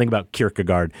philosophy. Something about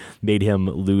Kierkegaard made him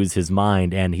lose his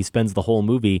mind, and he spends the whole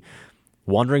movie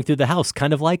wandering through the house,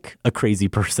 kind of like a crazy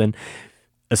person,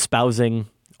 espousing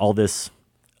all this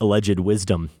alleged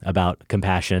wisdom about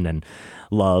compassion and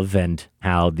love, and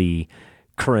how the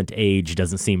current age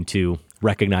doesn't seem to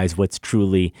recognize what's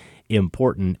truly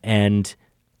important. And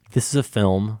this is a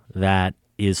film that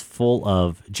is full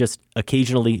of just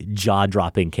occasionally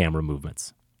jaw-dropping camera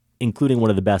movements, including one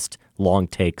of the best long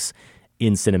takes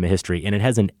in cinema history. And it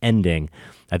has an ending,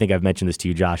 I think I've mentioned this to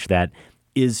you, Josh, that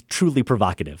is truly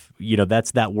provocative.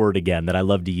 That's that word again that I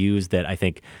love to use that I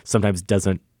think sometimes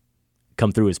doesn't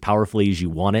come through as powerfully as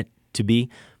you want it to be.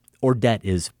 Ordet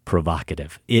is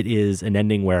provocative. It is an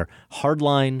ending where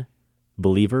hardline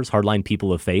believers, hardline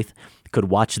people of faith, could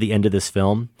watch the end of this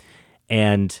film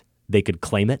and they could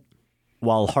claim it,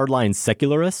 while hardline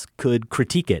secularists could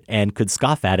critique it and could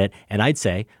scoff at it. And I'd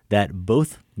say that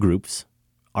both groups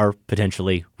are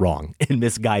potentially wrong and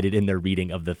misguided in their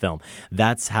reading of the film.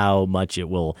 That's how much it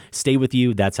will stay with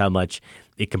you. That's how much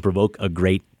it can provoke a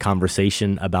great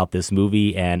conversation about this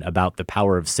movie and about the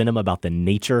power of cinema, about the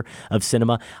nature of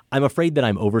cinema. I'm afraid that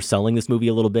I'm overselling this movie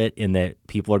a little bit, in that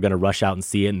people are going to rush out and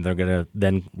see it, and they're going to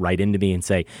then write into me and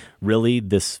say, really,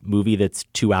 this movie that's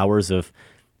 2 hours of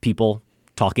people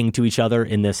talking to each other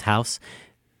in this house,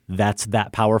 that's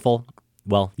that powerful?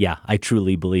 Well, yeah, I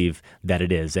truly believe that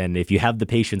it is. And if you have the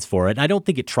patience for it, I don't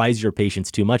think it tries your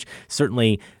patience too much.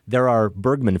 Certainly, there are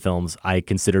Bergman films I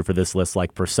consider for this list,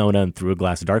 like Persona and Through a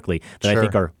Glass Darkly, that I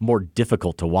think are more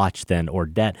difficult to watch than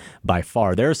Ordet by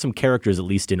far. There are some characters, at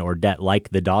least in Ordet, like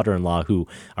the daughter-in-law, who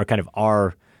are kind of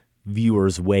our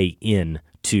viewers' way in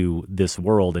to this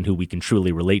world and who we can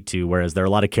truly relate to, whereas there are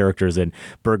a lot of characters in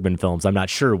Bergman films I'm not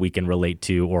sure we can relate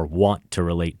to or want to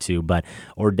relate to, but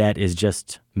Ordet is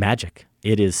just magic.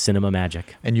 It is cinema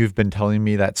magic. And you've been telling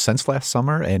me that since last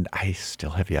summer, and I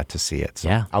still have yet to see it. So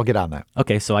yeah, I'll get on that.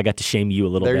 Okay, so I got to shame you a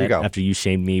little bit after you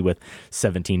shamed me with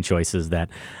 17 choices that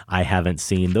I haven't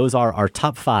seen. Those are our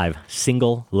top 5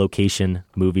 single location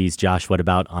movies. Josh, what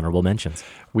about honorable mentions?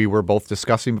 We were both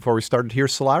discussing before we started here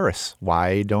Solaris.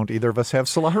 Why don't either of us have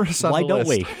Solaris on Why the don't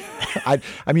list? we?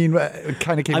 I mean, it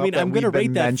kind of came up that I'm going to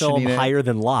rate that film higher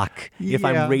than Locke if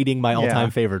I'm rating my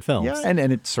all-time favorite films. Yeah, and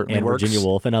it certainly and works. Virginia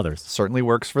Woolf and others. Certainly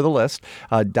works for the list.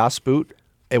 Das Boot,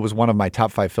 it was one of my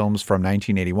top 5 films from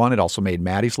 1981. It also made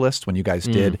Maddie's list when you guys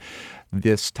did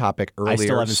this topic earlier. I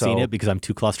still haven't seen it because I'm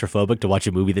too claustrophobic to watch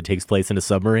a movie that takes place in a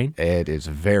submarine. It is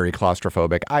very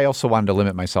claustrophobic. I also wanted to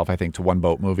limit myself, I think, to one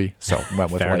boat movie, so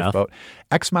went with Fair enough. Lifeboat.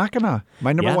 Ex Machina,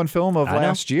 my number one film of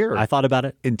last year. I thought about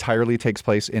it. Entirely takes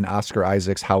place in Oscar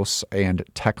Isaac's house and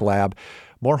tech lab.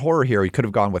 More horror here. You could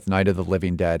have gone with Night of the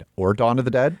Living Dead or Dawn of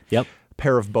the Dead. Yep.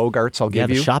 Pair of Bogarts I'll give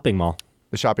you. The shopping mall.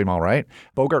 The shopping mall, right?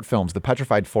 Bogart films. The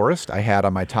Petrified Forest I had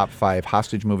on my top 5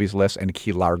 hostage movies list, and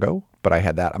Key Largo, but I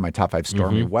had that on my top 5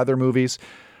 stormy weather movies.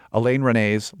 Elaine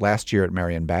Renee's Last Year at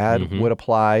Marion Bad would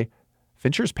apply.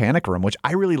 Fincher's Panic Room, which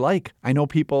I really like. I know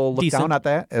people look down at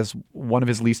that as one of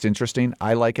his least interesting.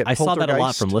 I like it. I saw that a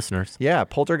lot from listeners. Yeah,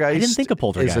 Poltergeist. I didn't think of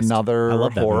Poltergeist. Is another I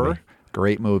love that horror. movie.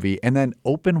 Great movie. And then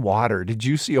Open Water. Did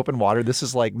you see Open Water? This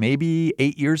is like maybe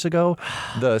 8 years ago.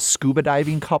 The scuba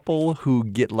diving couple who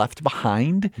get left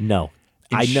behind. No.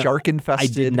 Shark infested.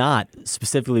 I did not,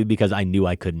 specifically because I knew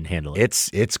I couldn't handle it.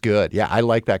 It's good. Yeah, I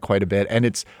like that quite a bit. And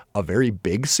it's a very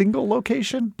big single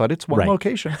location, but it's one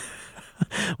location.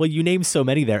 Well, you named so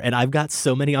many there, and I've got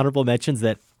so many honorable mentions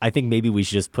that I think maybe we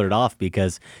should just put it off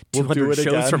because 200 shows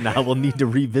again. from now we'll need to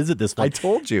revisit this one. I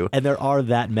told you. And there are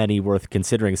that many worth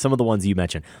considering. Some of the ones you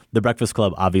mentioned. The Breakfast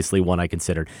Club, obviously one I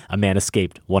considered. A Man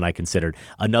Escaped, one I considered.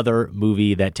 Another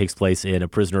movie that takes place in a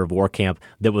prisoner of war camp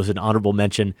that was an honorable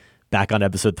mention back on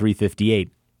episode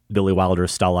 358, Billy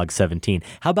Wilder's Stalag 17.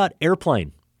 How about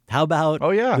Airplane? How about the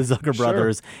Zucker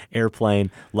Brothers,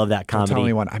 Airplane? Love that comedy. Don't tell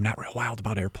anyone. I'm not real wild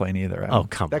about Airplane either. Oh,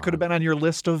 come on. That could have been on your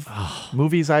list of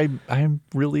movies I'm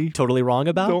really totally wrong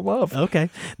about? Don't love. Okay.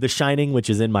 The Shining, which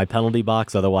is in my penalty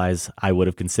box. Otherwise, I would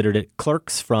have considered it.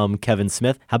 Clerks from Kevin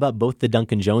Smith. How about both the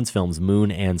Duncan Jones films,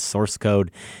 Moon and Source Code?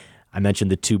 I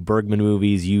mentioned the 2 Bergman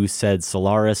movies. You said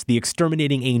Solaris. The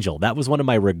Exterminating Angel. That was one of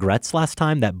my regrets last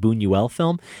time, that Buñuel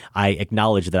film. I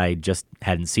acknowledge that I just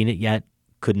hadn't seen it yet.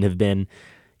 Couldn't have been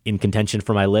in contention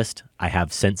for my list. I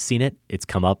have since seen it. It's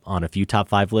come up on a few top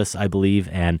 5 lists, I believe,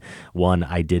 and one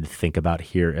I did think about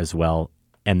here as well.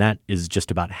 And that is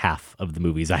just about half of the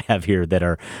movies I have here that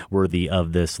are worthy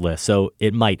of this list. So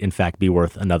it might, in fact, be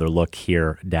worth another look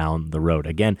here down the road.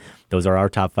 Again, those are our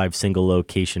top 5 single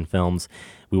location films.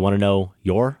 We want to know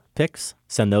your picks.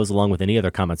 Send those along with any other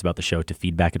comments about the show to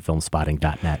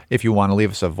feedback@filmspotting.net. If you want to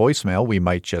leave us a voicemail, we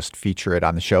might just feature it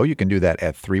on the show. You can do that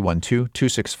at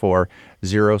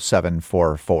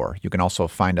 312-264-0744. You can also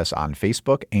find us on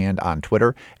Facebook and on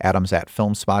Twitter. Adam's at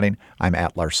Filmspotting. I'm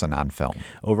at Larson on Film.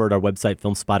 Over at our website,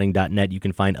 filmspotting.net, you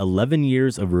can find 11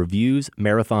 years of reviews,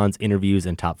 marathons, interviews,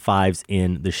 and top 5s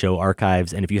in the show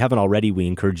archives. And if you haven't already, we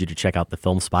encourage you to check out the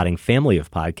Filmspotting family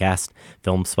of podcasts,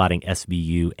 Filmspotting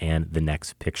SBU and The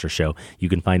Next Picture Show. You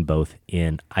can find both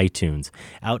in iTunes.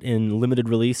 Out in limited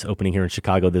release, opening here in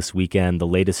Chicago this weekend, the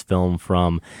latest film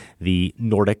from the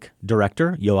Nordic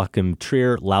director, Joachim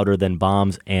Trier, Louder Than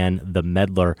Bombs, and The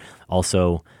Meddler.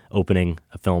 Also opening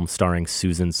a film starring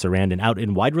Susan Sarandon. Out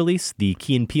in wide release, the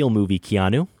Key and Peele movie,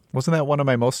 Keanu. Wasn't that one of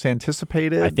my most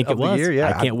anticipated I think of it was. the year?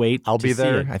 Yeah, I can't wait I'll to be see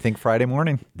there, it. I think, Friday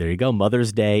morning. There you go.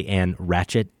 Mother's Day and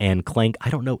Ratchet and Clank.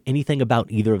 I don't know anything about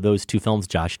either of those 2 films.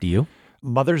 Josh, do you?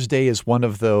 Mother's Day is one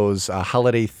of those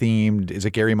holiday-themed, is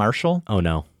it Gary Marshall? Oh,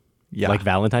 no. Yeah. Like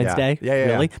Valentine's Day? Yeah.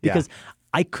 Really? Because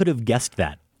I could have guessed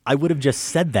that. I would have just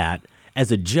said that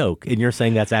as a joke, and you're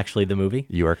saying that's actually the movie?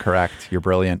 You are correct. You're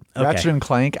brilliant. Okay. Ratchet and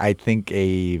Clank, I think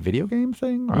a video game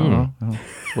thing? I don't know.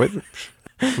 What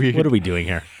are we doing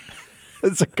here?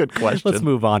 That's a good question. Let's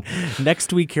move on.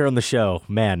 Next week here on the show,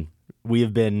 man, we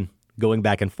have been going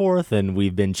back and forth, and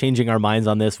we've been changing our minds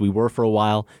on this. We were for a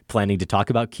while planning to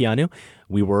talk about Keanu.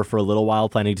 We were for a little while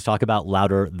planning to talk about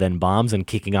Louder Than Bombs and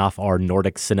kicking off our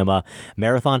Nordic cinema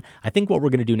marathon. I think what we're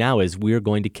going to do now is we're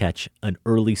going to catch an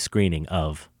early screening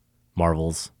of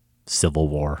Marvel's Civil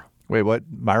War. Wait, what?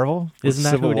 Marvel? Isn't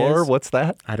that Civil who it War? is? What's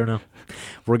that? I don't know.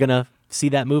 We're going to see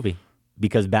that movie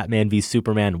because Batman v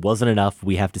Superman wasn't enough.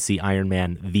 We have to see Iron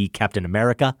Man v Captain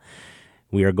America.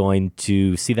 We are going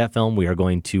to see that film. We are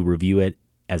going to review it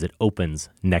as it opens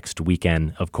next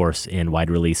weekend, of course, in wide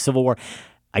release Civil War.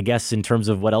 I guess in terms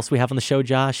of what else we have on the show,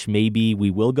 Josh, maybe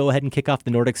we will go ahead and kick off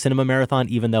the Nordic Cinema Marathon,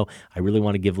 even though I really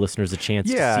want to give listeners a chance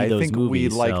to see those movies. Yeah, I think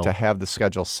we'd like to have the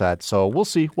schedule set, so we'll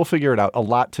see. We'll figure it out. A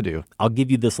lot to do. I'll give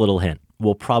you this little hint.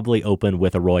 We'll probably open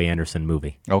with a Roy Andersson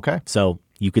movie. Okay. So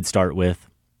you could start with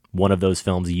one of those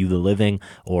films, You the Living,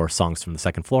 or Songs from the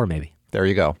Second Floor, maybe. There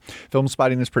you go. Film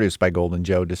Spotting is produced by Golden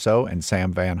Joe Dassault and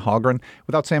Sam Van Hallgren.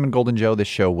 Without Sam and Golden Joe, this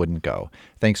show wouldn't go.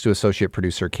 Thanks to associate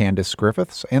producer Candace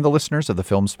Griffiths and the listeners of the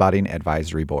Film Spotting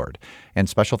Advisory Board. And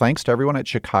special thanks to everyone at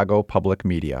Chicago Public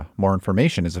Media. More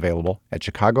information is available at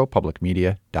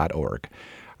chicagopublicmedia.org.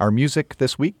 Our music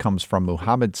this week comes from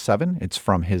Muhammad 7. It's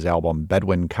from his album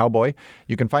Bedouin Cowboy.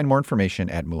 You can find more information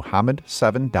at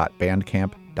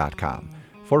muhammad7.bandcamp.com.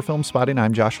 For Film Spotting,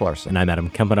 I'm Josh Larson. And I'm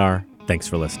Adam Kempenaar. Thanks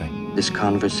for listening. This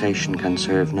conversation can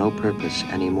serve no purpose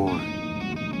anymore.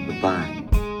 Goodbye.